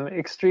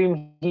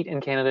 Extreme heat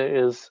in Canada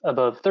is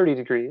above 30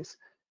 degrees.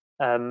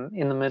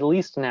 In the Middle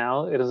East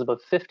now, it is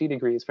above 50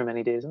 degrees for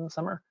many days in the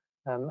summer.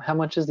 How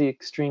much is the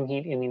extreme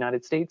heat in the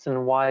United States,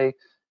 and why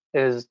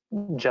is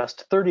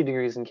just 30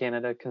 degrees in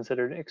Canada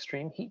considered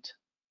extreme heat?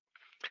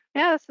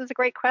 Yeah, this is a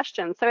great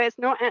question. So it's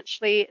not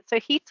actually, so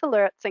heat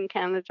alerts in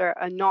Canada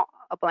are not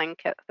a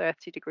blanket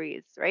 30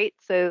 degrees, right?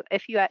 So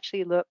if you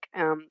actually look,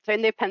 so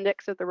in the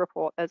appendix of the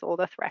report, there's all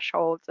the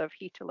thresholds of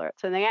heat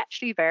alerts, and they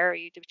actually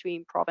vary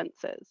between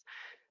provinces,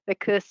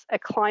 because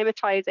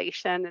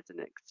acclimatization is an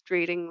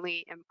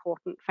extremely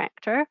important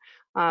factor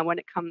when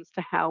it comes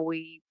to how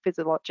we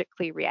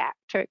physiologically react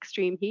to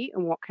extreme heat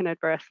and what can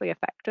adversely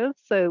affect us.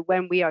 So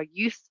when we are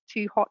used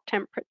to hot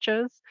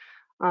temperatures,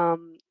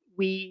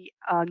 we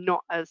are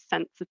not as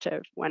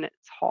sensitive when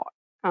it's hot.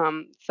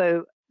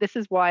 So this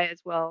is why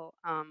as well,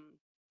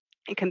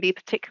 it can be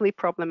particularly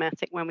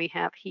problematic when we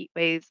have heat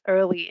waves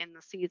early in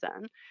the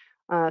season.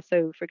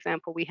 So for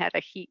example, we had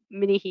a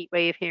mini heat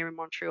wave here in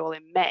Montreal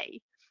in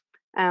May.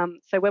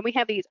 So when we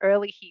have these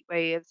early heat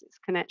waves, it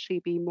can actually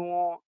be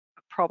more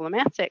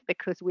problematic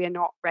because we are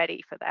not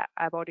ready for that.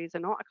 Our bodies are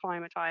not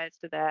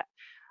acclimatized to that.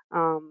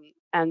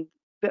 And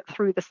but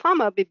through the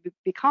summer, we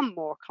become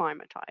more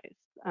acclimatized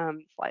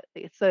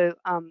slightly. So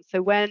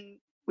when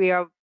we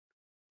are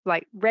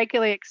like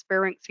regularly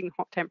experiencing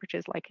hot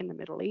temperatures like in the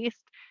Middle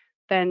East,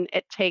 then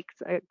it takes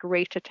a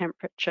greater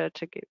temperature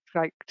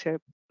to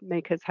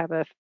make us have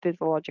a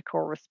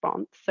physiological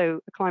response.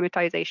 So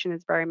acclimatization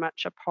is very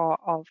much a part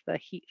of the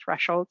heat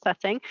threshold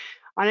setting.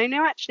 And I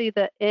know actually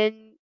that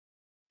in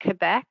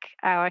Quebec,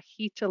 our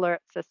heat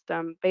alert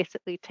system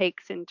basically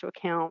takes into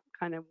account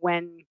kind of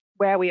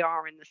where we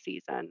are in the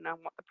season and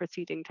what the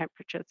preceding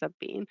temperatures have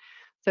been.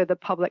 So the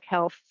public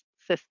health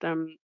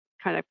system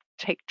kind of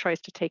tries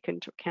to take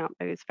into account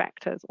those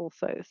factors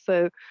also.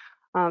 So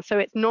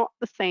it's not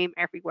the same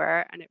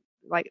everywhere, and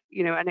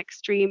an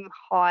extreme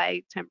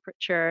high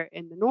temperature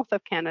in the north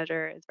of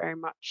Canada is very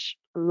much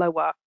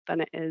lower than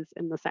it is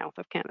in the south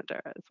of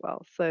Canada as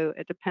well. So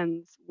it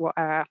depends what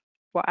our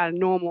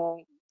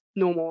normal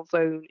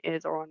zone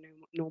is, or our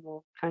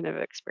normal kind of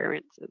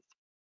experiences.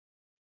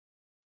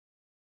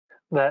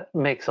 That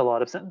makes a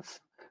lot of sense.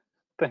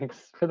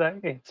 Thanks for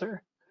that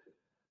answer.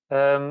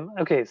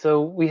 Okay,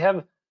 so we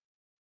have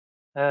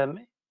um,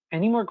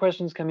 any more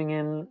questions coming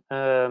in?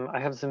 I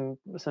have some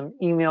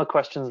email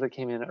questions that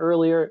came in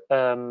earlier.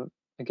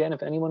 Again,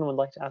 if anyone would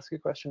like to ask a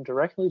question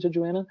directly to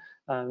Joanna,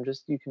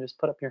 you can just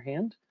put up your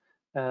hand,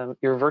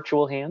 your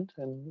virtual hand,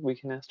 and we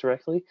can ask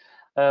directly.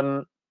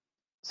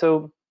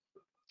 So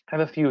I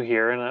have a few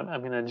here, and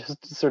I'm going to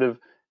just sort of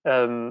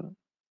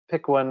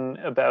pick one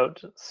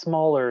about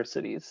smaller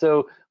cities.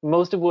 So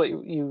most of what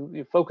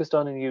you focused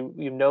on, and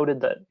you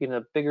noted that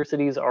bigger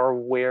cities are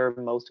where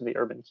most of the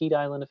urban heat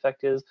island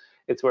effect is.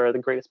 It's where the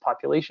greatest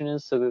population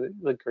is, so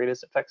the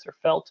greatest effects are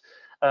felt.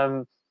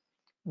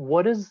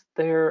 What is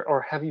there,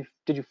 or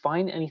did you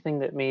find anything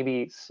that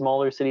maybe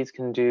smaller cities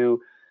can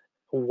do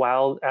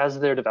as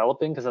they're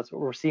developing? Because that's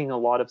what we're seeing, a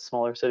lot of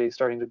smaller cities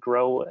starting to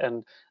grow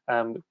and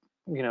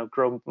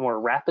grow more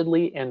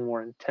rapidly and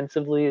more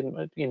intensively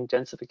in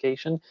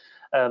densification.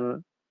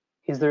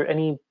 Is there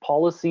any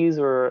policies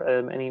or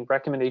any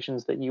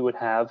recommendations that you would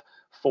have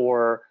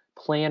for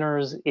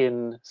planners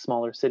in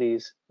smaller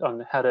cities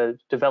on how to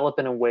develop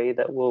in a way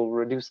that will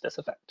reduce this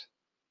effect?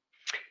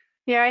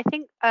 Yeah, I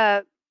think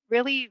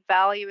really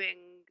valuing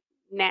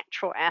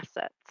natural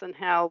assets and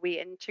how we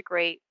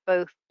integrate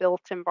both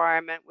built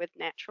environment with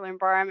natural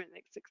environment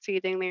is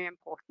exceedingly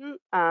important.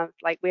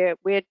 Like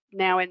we're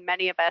now in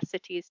many of our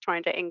cities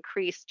trying to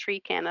increase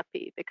tree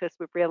canopy because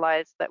we've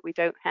realized that we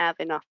don't have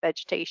enough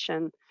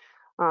vegetation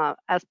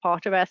as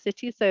part of our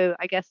city. So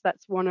I guess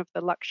that's one of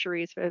the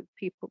luxuries for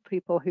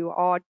people who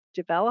are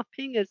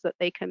developing, is that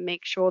they can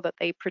make sure that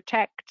they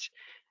protect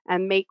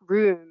and make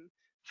room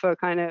for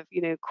kind of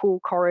cool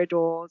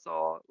corridors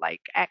or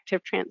like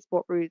active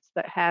transport routes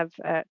that have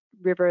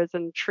rivers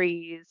and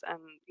trees, and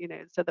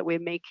so that we're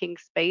making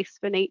space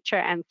for nature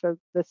and for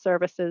the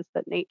services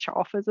that nature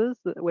offers us,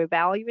 that we're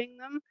valuing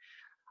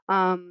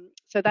them.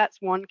 So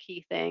that's one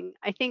key thing.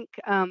 I think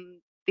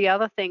the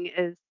other thing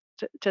is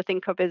to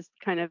think of is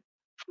kind of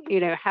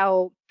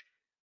how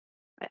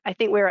I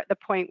think we're at the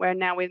point where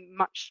now we're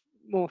much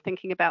more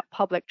thinking about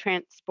public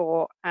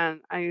transport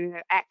and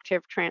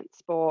active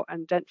transport,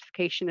 and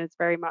densification is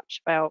very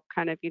much about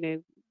kind of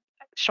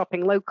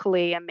shopping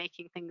locally and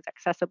making things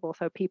accessible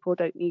so people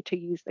don't need to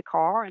use the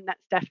car. And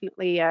that's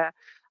definitely a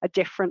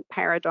different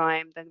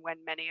paradigm than when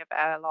many of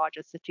our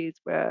larger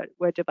cities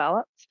were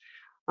developed.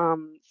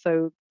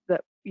 So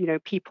that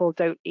people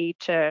don't need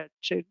to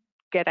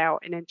get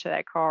out and into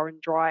their car and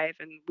drive,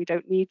 and we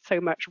don't need so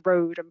much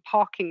road and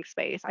parking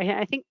space.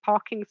 I think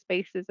parking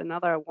space is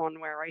another one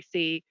where I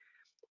see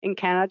in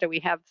Canada we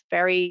have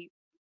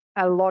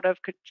a lot of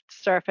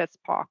surface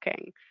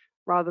parking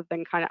rather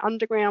than kind of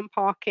underground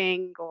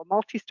parking or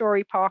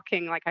multi-story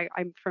parking. Like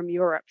I'm from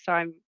Europe, so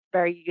I'm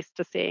very used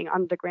to seeing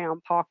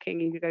underground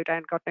parking. You go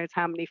down God knows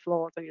how many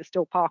floors and you're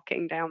still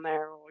parking down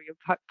there, or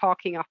you're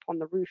parking up on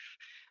the roof.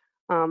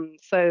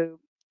 So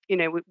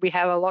we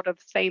have a lot of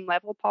same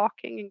level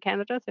parking in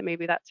Canada, so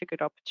maybe that's a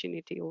good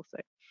opportunity also.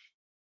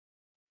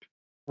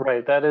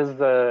 Right, that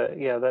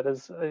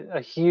is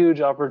a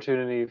huge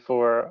opportunity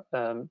for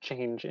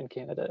change in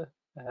Canada.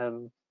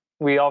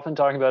 We often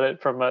talk about it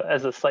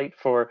as a site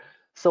for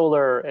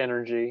solar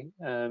energy,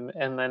 and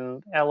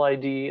then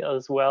LID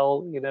as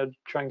well.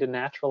 Trying to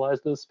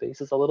naturalize those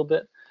spaces a little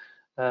bit.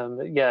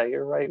 Yeah,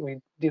 you're right. We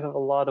do have a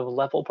lot of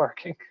level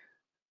parking.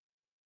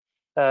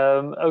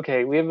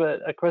 Okay, we have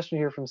a question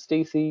here from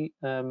Stacy.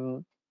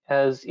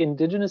 Has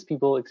Indigenous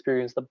people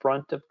experienced the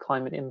brunt of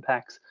climate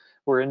impacts?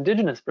 Were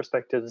Indigenous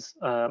perspectives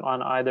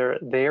on either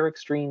their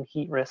extreme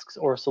heat risks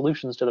or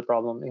solutions to the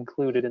problem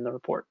included in the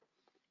report?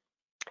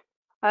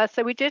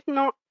 So we did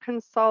not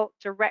consult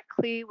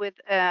directly with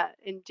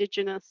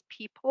Indigenous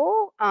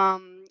people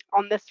on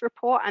this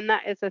report, and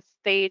that is a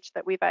stage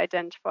that we've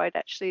identified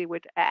actually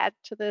would add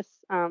to this.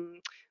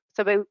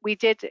 So we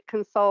did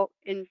consult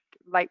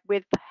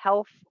with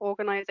health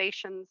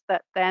organizations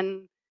that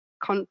then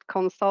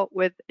consult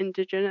with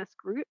Indigenous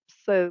groups.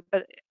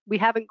 But we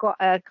haven't got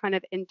a kind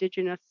of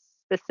Indigenous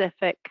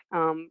specific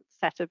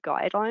set of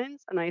guidelines,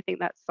 and I think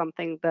that's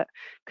something that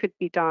could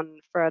be done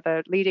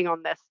further leading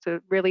on this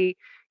to really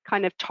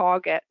kind of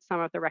target some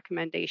of the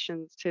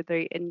recommendations to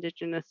the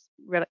Indigenous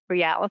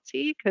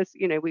reality, because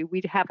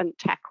we haven't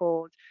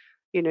tackled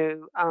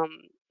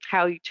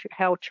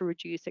how to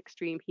reduce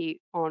extreme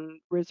heat on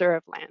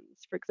reserve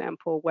lands, for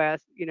example, where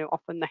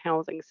often the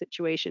housing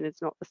situation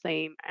is not the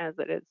same as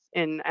it is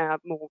in our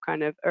more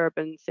kind of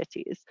urban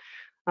cities.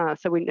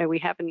 So we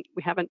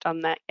haven't done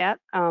that yet,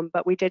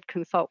 but we did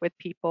consult with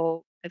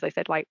people, as I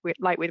said, like with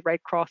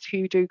Red Cross,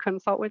 who do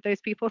consult with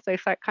those people. So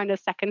it's like kind of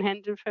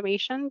secondhand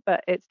information,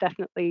 but it's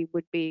definitely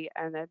would be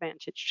an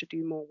advantage to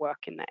do more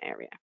work in that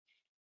area.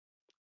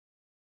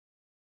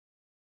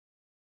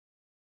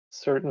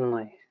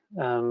 Certainly.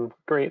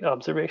 Great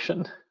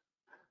observation.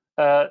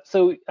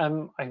 So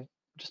I'm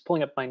just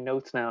pulling up my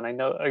notes now, and I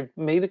know I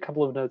made a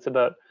couple of notes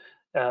about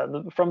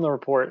from the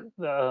report.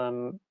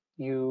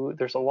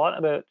 There's a lot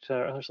about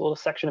there's a little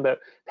section about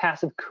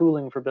passive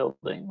cooling for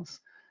buildings,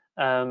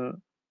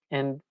 and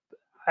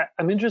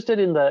I'm interested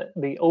in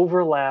the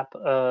overlap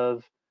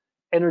of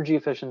energy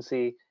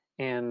efficiency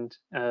and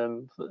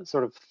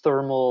sort of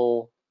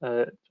thermal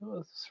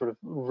sort of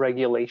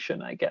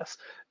regulation, I guess.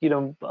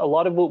 A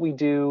lot of what we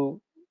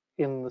do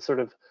in the sort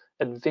of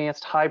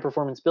advanced high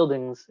performance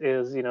buildings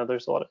is,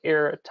 there's a lot of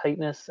air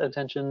tightness,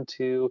 attention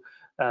to,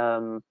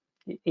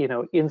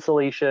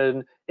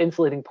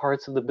 insulating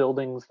parts of the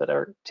buildings that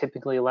are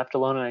typically left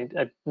alone. And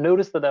I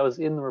noticed that was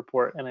in the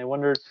report, and I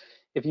wondered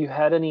if you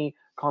had any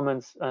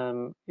comments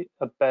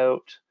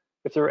about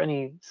if there were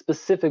any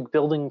specific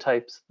building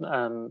types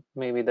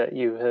maybe that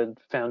you had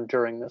found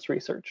during this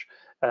research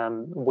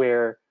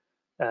where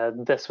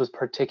this was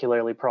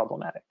particularly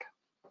problematic.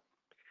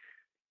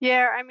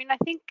 Yeah, I mean, I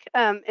think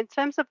in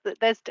terms of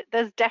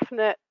there's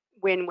definite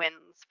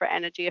win-wins for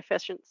energy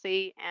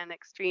efficiency and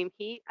extreme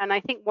heat, and I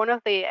think one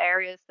of the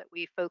areas that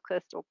we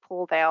focused or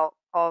pulled out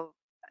of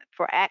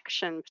for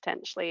action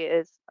potentially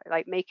is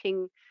like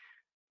making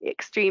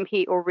extreme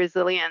heat or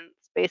resilience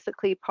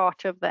basically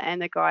part of the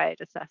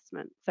EnerGuide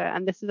assessment. So,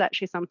 and this is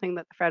actually something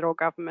that the federal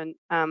government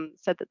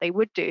said that they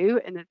would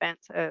do in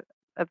advance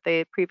of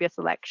the previous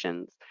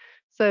elections.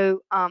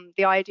 So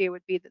the idea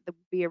would be that there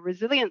would be a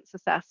resilience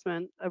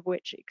assessment, of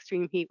which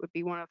extreme heat would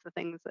be one of the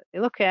things that they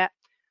look at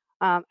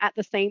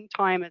the same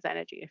time as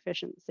energy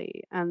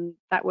efficiency. And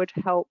that would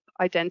help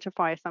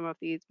identify some of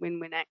these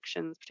win-win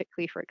actions,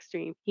 particularly for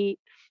extreme heat,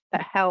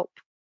 that help,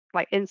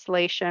 like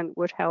insulation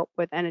would help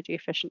with energy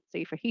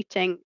efficiency for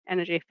heating,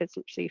 energy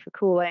efficiency for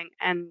cooling,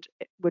 and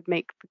it would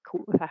make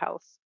the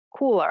house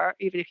cooler,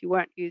 even if you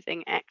weren't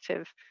using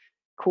active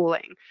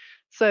cooling.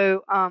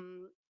 So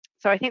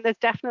I think there's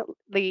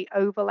definitely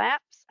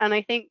overlaps, and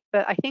I think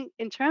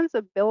in terms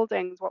of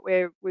buildings, what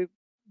we're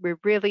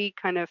really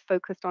kind of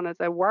focused on as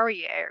a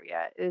worry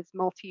area is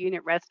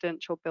multi-unit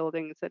residential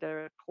buildings that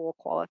are poor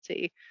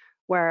quality,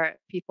 where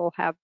people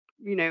have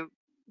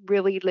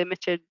really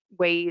limited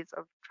ways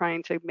of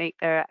trying to make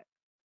their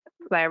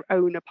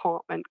own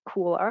apartment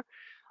cooler.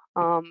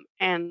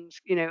 and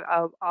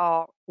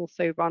are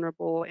also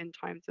vulnerable in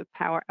times of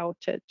power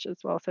outage as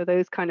well. So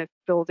those kind of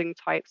building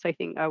types, I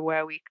think, are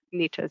where we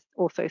need to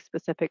also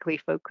specifically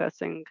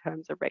focus in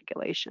terms of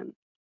regulation.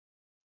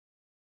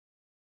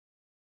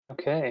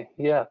 Okay,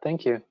 yeah,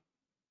 thank you.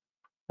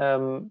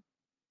 I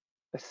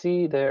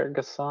see there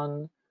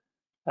Gassan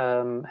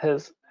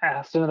has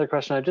asked another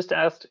question. I just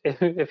asked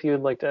if you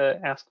would like to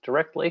ask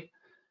directly.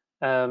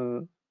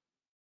 Um,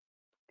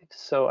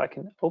 so I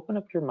can open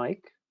up your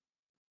mic,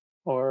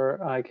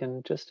 or I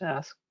can just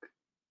ask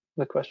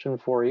the question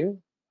for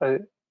you.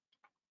 Hold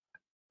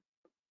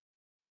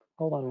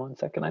on one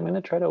second. I'm going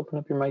to try to open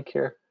up your mic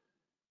here.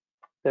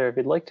 There, if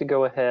you'd like to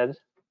go ahead,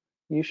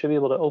 you should be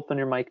able to open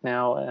your mic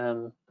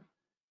now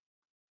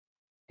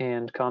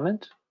and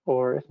comment,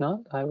 or if not,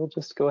 I will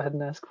just go ahead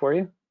and ask for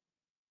you.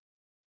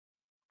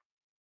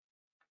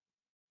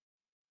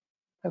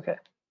 Okay.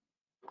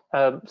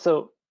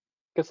 So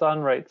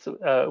Gassan writes,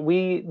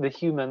 we, the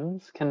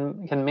humans,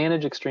 can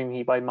manage extreme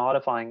heat by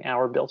modifying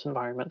our built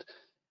environment.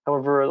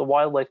 However, the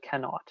wildlife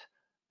cannot.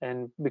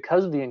 And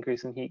because of the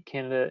increase in heat,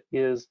 Canada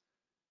is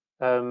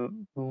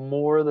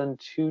more than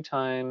 2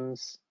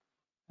 times.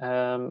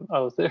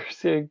 Oh,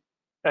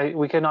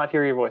 we cannot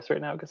hear your voice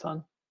right now,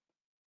 Gassan.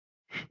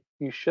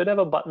 You should have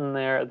a button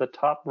there at the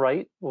top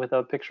right with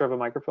a picture of a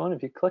microphone.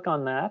 If you click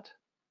on that,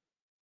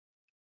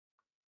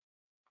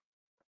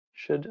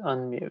 should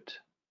unmute.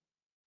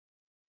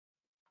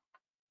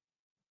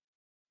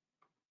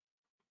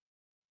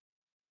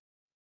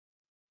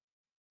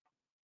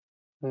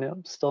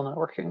 No, still not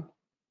working.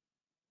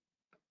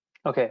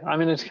 Okay,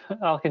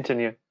 I'll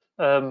continue.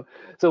 So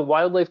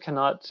wildlife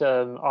cannot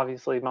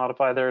obviously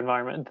modify their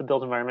environment, the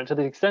built environment, to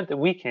the extent that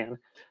we can.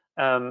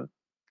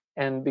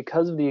 And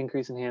because of the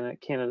increase in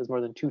Canada is more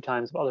than 2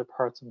 times of other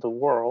parts of the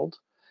world,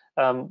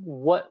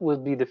 what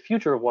would be the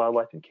future of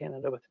wildlife in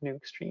Canada with new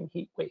extreme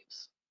heat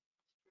waves?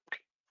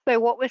 So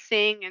what we're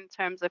seeing in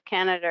terms of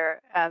Canada,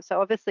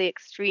 so obviously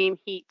extreme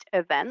heat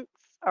events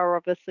are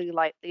obviously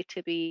likely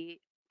to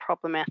be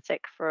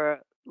problematic for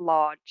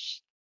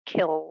large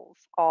kills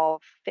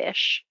of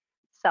fish,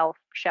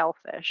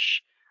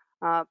 shellfish.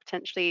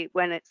 Potentially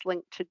when it's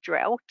linked to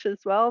drought as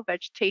well,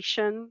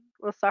 vegetation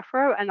will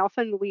suffer. And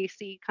often we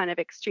see kind of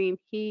extreme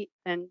heat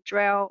and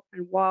drought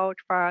and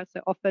wildfire.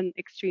 So often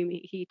extreme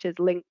heat is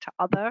linked to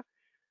other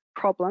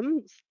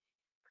problems.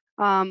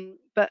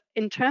 But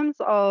in terms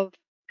of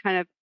kind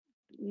of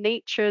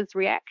nature's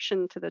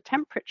reaction to the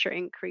temperature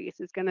increase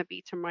is going to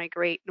be to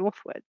migrate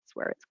northwards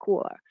where it's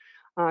cooler,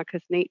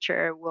 because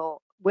nature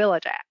will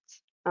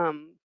adapt.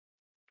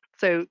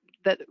 So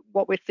that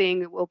what we're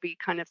seeing will be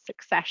kind of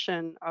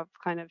succession of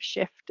kind of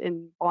shift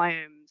in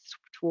biomes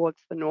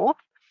towards the north.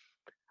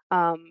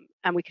 And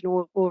we can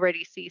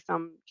already see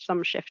some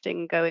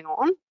shifting going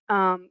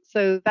on.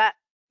 So that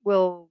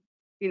will,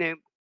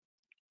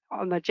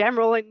 on the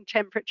general in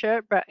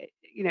temperature, but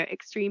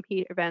extreme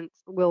heat events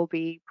will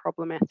be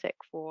problematic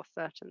for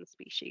certain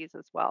species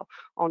as well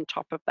on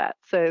top of that.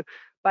 So,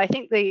 but I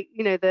think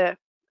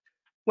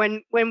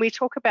when we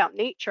talk about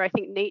nature, I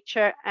think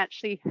nature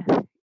actually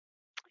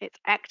it's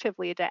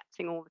actively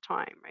adapting all the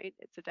time, right?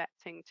 It's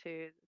adapting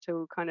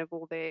to kind of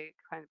all the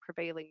kind of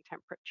prevailing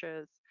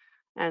temperatures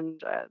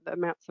and the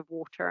amounts of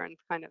water and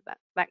kind of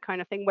that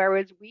kind of thing.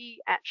 Whereas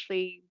we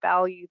actually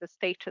value the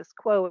status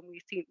quo, and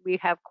we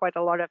have quite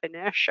a lot of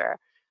inertia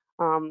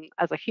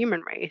as a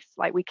human race.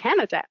 Like we can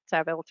adapt to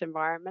our built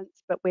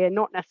environments, but we're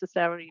not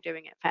necessarily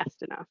doing it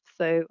fast enough.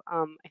 So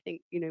I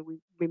think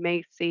we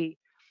may see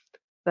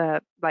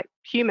like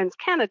humans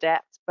can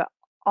adapt, but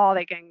are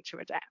they going to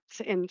adapt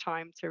in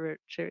time to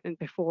and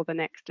before the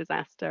next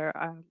disaster?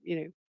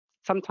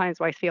 Sometimes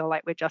I feel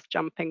like we're just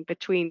jumping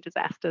between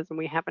disasters and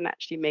we haven't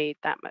actually made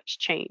that much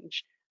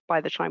change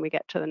by the time we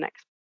get to the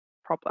next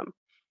problem.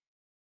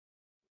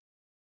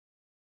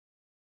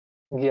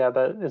 Yeah,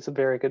 that is a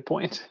very good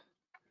point.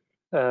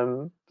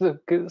 So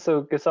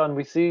Gassan,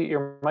 we see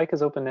your mic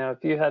is open now.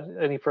 If you had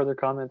any further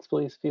comments,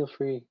 please feel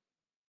free.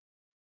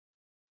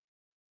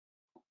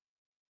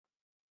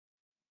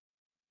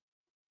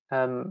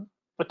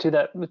 But to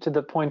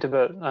the point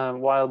about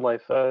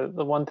wildlife, the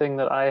one thing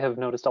that I have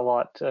noticed a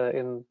lot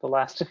in the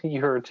last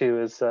year or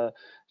two is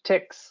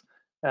ticks.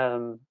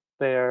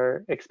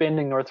 They're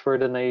expanding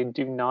northward and they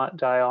do not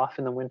die off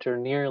in the winter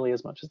nearly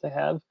as much as they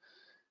have.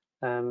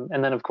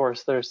 And then of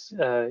course there's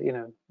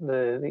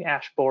the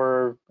ash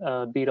borer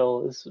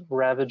beetle is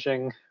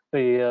ravaging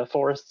the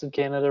forests of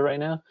Canada right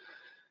now.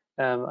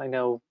 I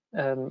know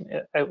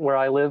where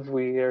I live,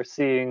 we are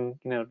seeing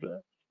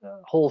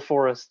whole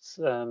forests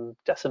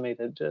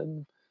decimated,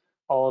 and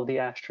all of the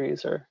ash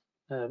trees are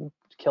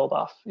killed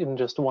off in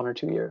just 1 or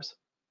 2 years.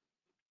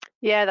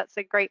 Yeah, that's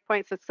a great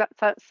point. So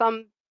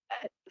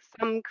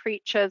some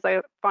creatures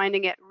are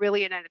finding it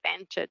really an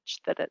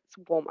advantage that it's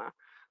warmer.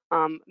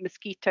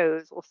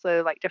 Mosquitoes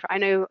also like different. I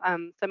know.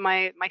 So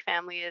my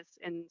family is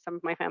in some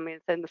of my family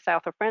is in the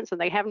south of France, and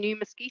they have new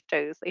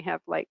mosquitoes. They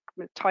have like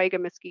tiger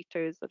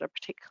mosquitoes that are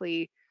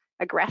particularly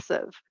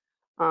aggressive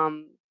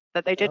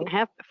that they didn't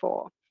have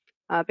before.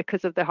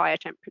 because of the higher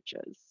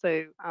temperatures.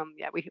 So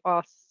yeah, we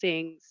are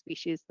seeing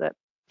species that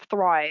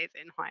thrive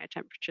in higher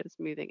temperatures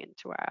moving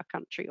into our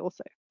country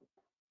also.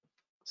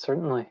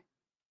 Certainly.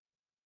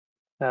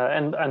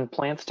 And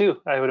plants too,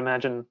 I would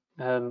imagine,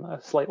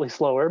 slightly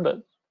slower,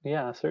 but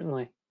yeah,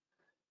 certainly.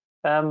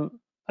 Um,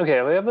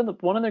 okay, we have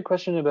one other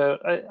question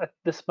about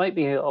this might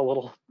be a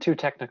little too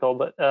technical,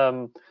 but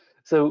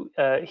so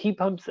heat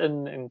pumps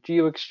and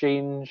geo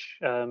exchange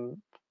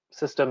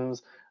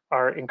systems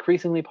are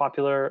increasingly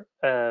popular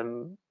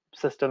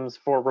systems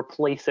for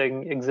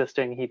replacing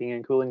existing heating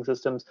and cooling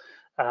systems,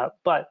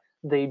 but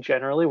they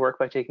generally work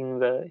by taking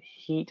the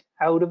heat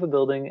out of a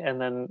building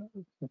and then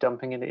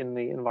dumping it in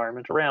the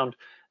environment around.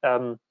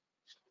 Um,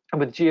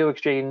 with geo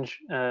exchange,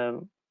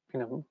 an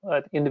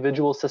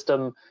individual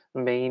system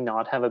may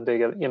not have a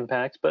big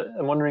impact, but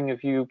I'm wondering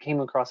if you came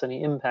across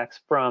any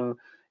impacts from,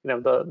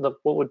 the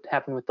what would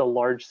happen with the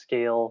large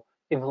scale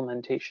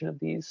implementation of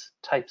these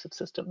types of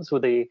systems.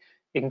 Would they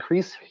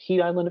increase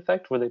heat island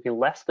effect? Would they be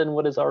less than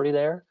what is already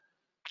there?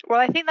 Well,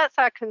 I think that's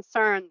our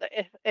concern, that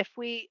if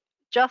we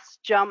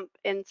just jump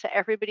into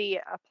everybody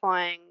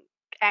applying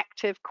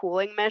active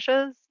cooling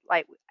measures,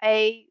 like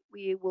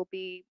we will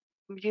be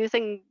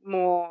using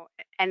more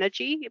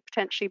energy,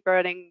 potentially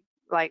burning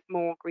like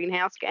more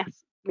greenhouse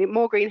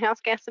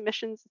gas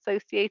emissions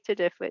associated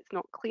if it's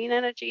not clean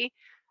energy.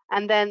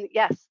 And then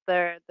yes,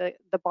 the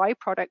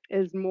byproduct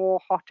is more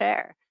hot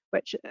air,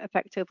 which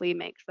effectively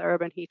makes the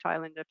urban heat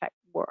island effect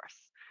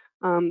worse.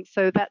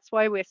 So that's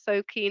why we're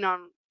so keen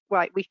on,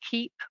 right, we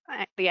keep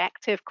the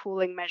active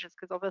cooling measures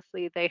because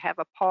obviously they have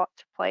a part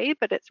to play,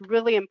 but it's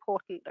really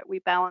important that we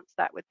balance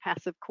that with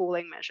passive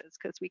cooling measures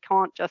because we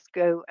can't just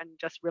go and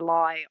just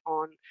rely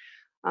on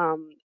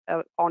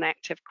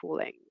active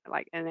cooling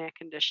like in air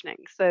conditioning.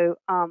 So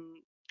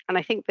and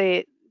I think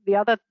the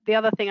other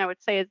thing I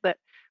would say is that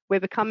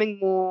we're becoming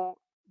more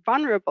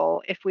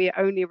vulnerable if we are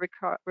only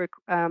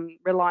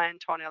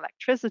reliant on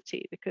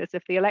electricity, because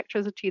if the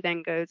electricity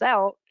then goes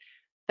out,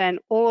 then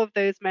all of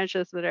those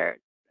measures that are,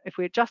 if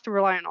we're just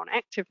reliant on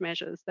active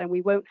measures, then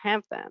we won't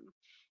have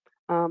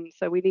them.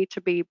 So we need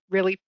to be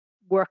really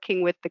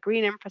working with the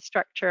green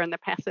infrastructure and the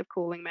passive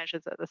cooling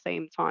measures at the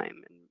same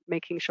time and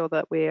making sure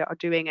that we are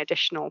doing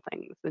additional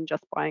things than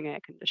just buying air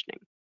conditioning.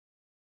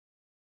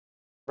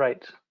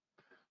 Right.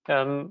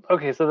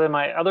 Okay, so then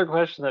my other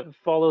question that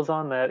follows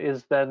on that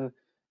is then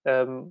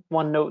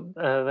one note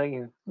that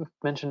you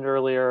mentioned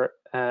earlier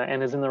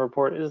and is in the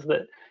report is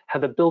that how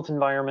the built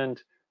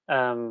environment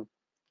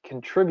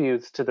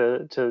contributes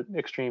to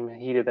extreme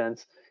heat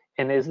events.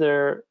 And is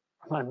there,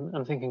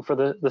 I'm thinking for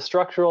the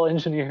structural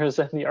engineers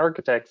and the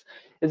architects,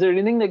 is there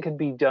anything that could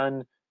be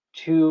done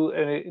to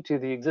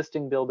the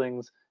existing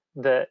buildings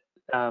that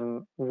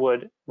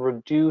would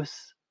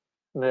reduce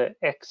the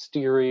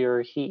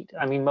exterior heat?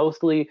 I mean,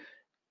 mostly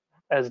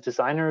as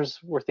designers,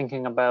 we're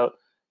thinking about,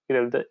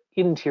 the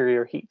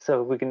interior heat.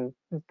 So if we can,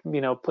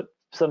 put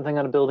something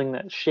on a building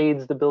that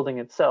shades the building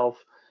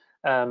itself,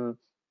 that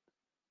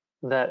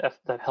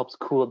helps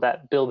cool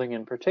that building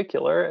in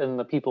particular and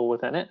the people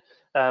within it.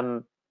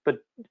 But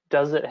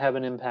does it have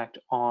an impact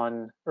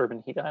on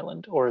urban heat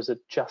island, or is it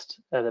just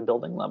at a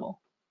building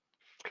level?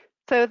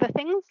 So the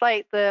things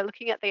like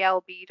looking at the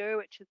albedo,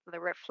 which is the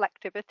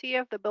reflectivity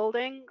of the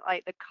building,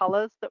 like the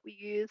colors that we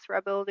use for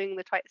our building,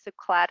 the types of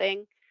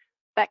cladding,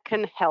 that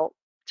can help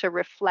to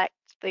reflect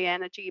the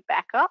energy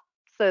back up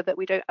so that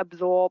we don't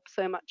absorb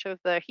so much of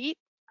the heat,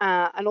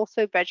 and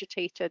also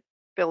vegetated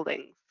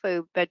buildings.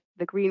 So the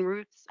green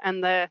roofs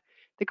and the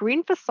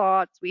green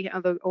facades we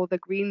have, or the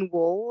green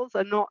walls,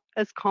 are not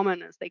as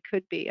common as they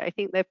could be. I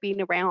think they've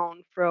been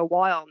around for a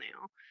while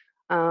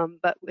now,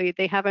 but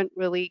they haven't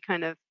really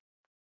kind of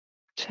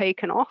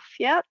taken off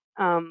yet.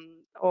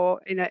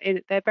 Or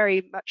they're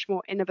very much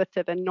more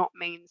innovative and not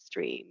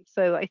mainstream.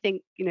 So I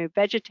think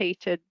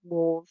vegetated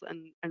walls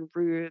and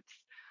roofs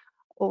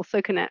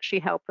also can actually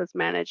help us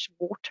manage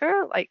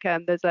water. Like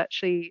there's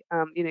actually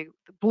the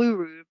blue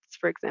roofs,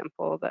 for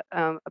example, that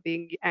are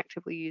being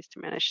actively used to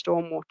manage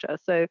stormwater.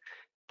 So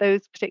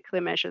those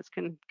particular measures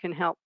can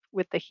help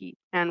with the heat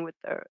and with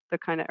the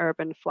kind of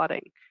urban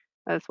flooding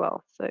as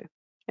well. So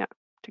yeah,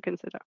 to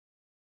consider.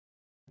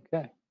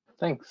 Okay,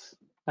 thanks.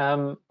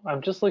 I'm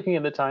just looking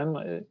at the time.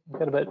 I've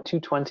got about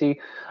 2:20.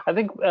 I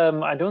think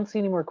I don't see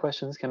any more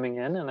questions coming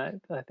in, and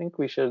I think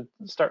we should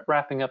start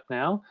wrapping up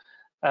now.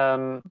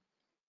 Um,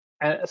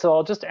 and so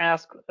I'll just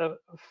ask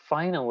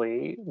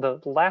finally, the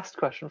last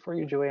question for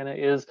you, Joanna,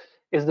 is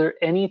there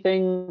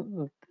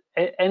anything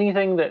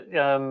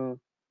that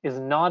is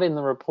not in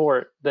the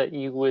report that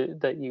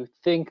you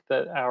think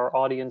that our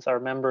audience, our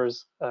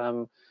members,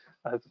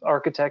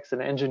 architects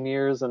and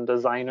engineers and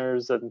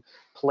designers and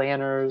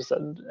planners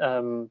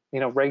and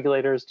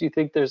regulators, do you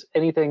think there's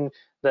anything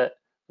that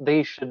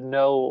they should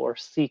know or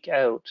seek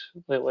out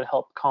that would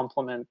help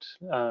complement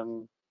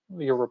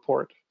your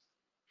report?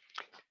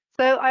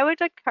 So I would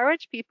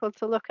encourage people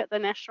to look at the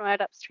National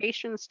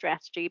Adaptation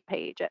Strategy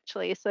page,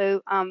 actually.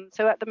 So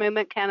at the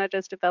moment,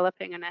 Canada's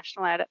developing a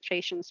national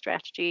adaptation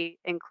strategy,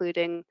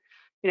 including,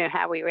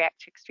 how we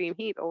react to extreme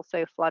heat,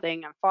 also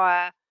flooding and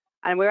fire.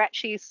 And we're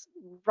actually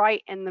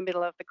right in the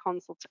middle of the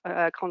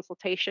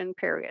consultation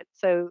period.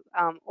 So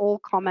all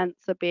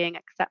comments are being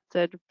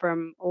accepted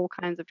from all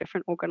kinds of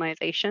different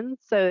organizations.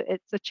 So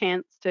it's a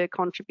chance to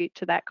contribute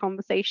to that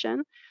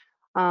conversation.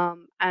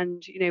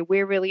 And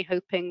we're really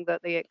hoping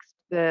that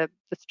the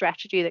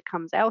strategy that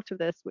comes out of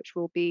this, which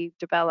will be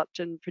developed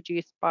and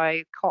produced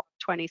by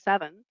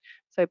COP27,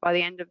 so by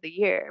the end of the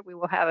year, we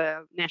will have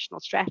a national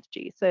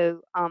strategy.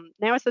 So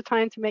now is the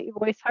time to make your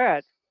voice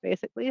heard,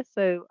 basically.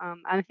 So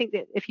I think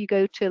that if you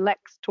go to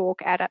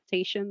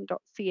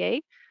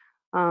letstalkadaptation.ca,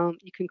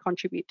 you can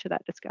contribute to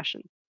that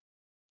discussion.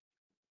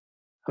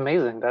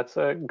 Amazing. That's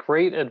a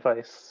great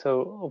advice.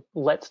 So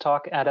let's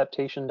talk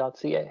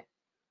adaptation.ca.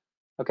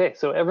 Okay,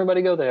 so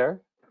everybody go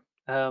there.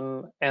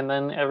 And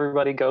then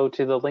everybody go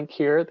to the link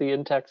here, the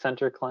Intech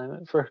Center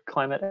for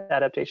Climate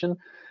Adaptation.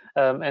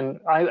 And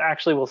I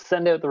actually will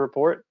send out the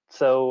report.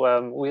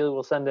 So we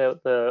will send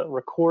out the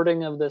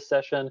recording of this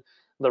session,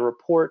 the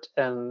report,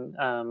 and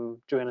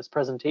Joanna's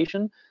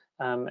presentation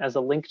as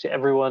a link to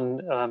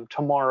everyone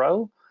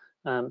tomorrow.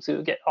 So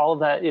you get all of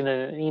that in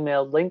an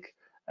emailed link.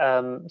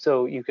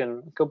 So you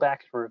can go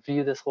back and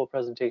review this whole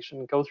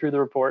presentation, go through the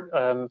report.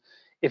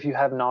 If you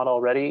have not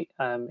already,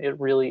 it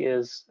really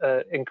is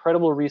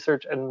incredible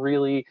research, and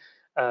really,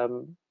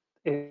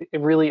 it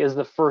really is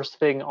the first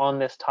thing on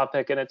this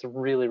topic, and it's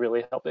really,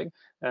 really helping.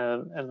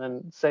 And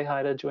then say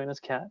hi to Joanna's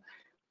cat.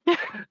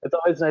 It's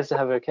always nice to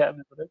have a cat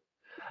visitor.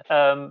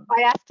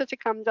 I asked her to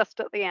come just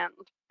at the end.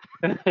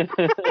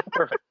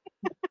 Perfect.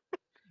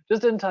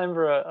 Just in time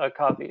for a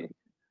coffee.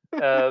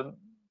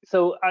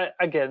 So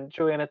again,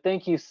 Joanna,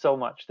 thank you so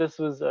much. This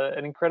was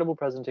an incredible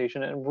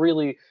presentation, and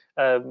really,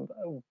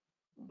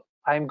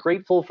 I'm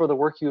grateful for the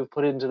work you have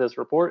put into this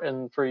report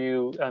and for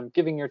you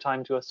giving your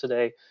time to us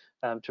today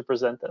to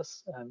present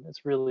this.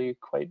 It's really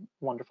quite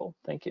wonderful.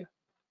 Thank you.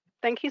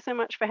 Thank you so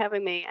much for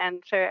having me,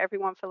 and to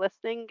everyone for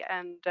listening.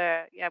 And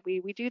yeah,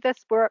 we do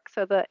this work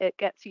so that it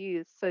gets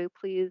used. So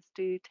please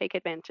do take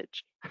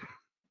advantage.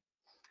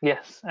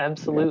 Yes,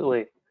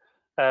 absolutely.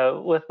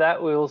 With that,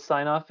 we will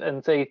sign off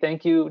and say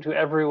thank you to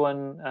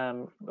everyone,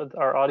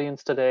 our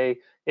audience today.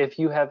 If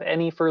you have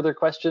any further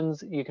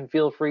questions, you can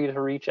feel free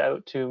to reach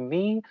out to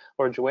me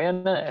or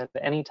Joanna at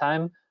any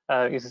time.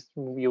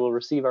 You will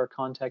receive our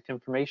contact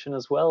information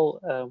as well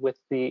with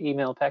the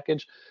email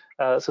package.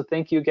 So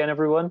thank you again,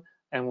 everyone,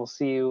 and we'll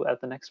see you at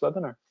the next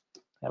webinar.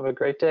 Have a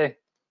great day.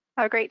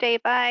 Have a great day.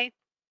 Bye.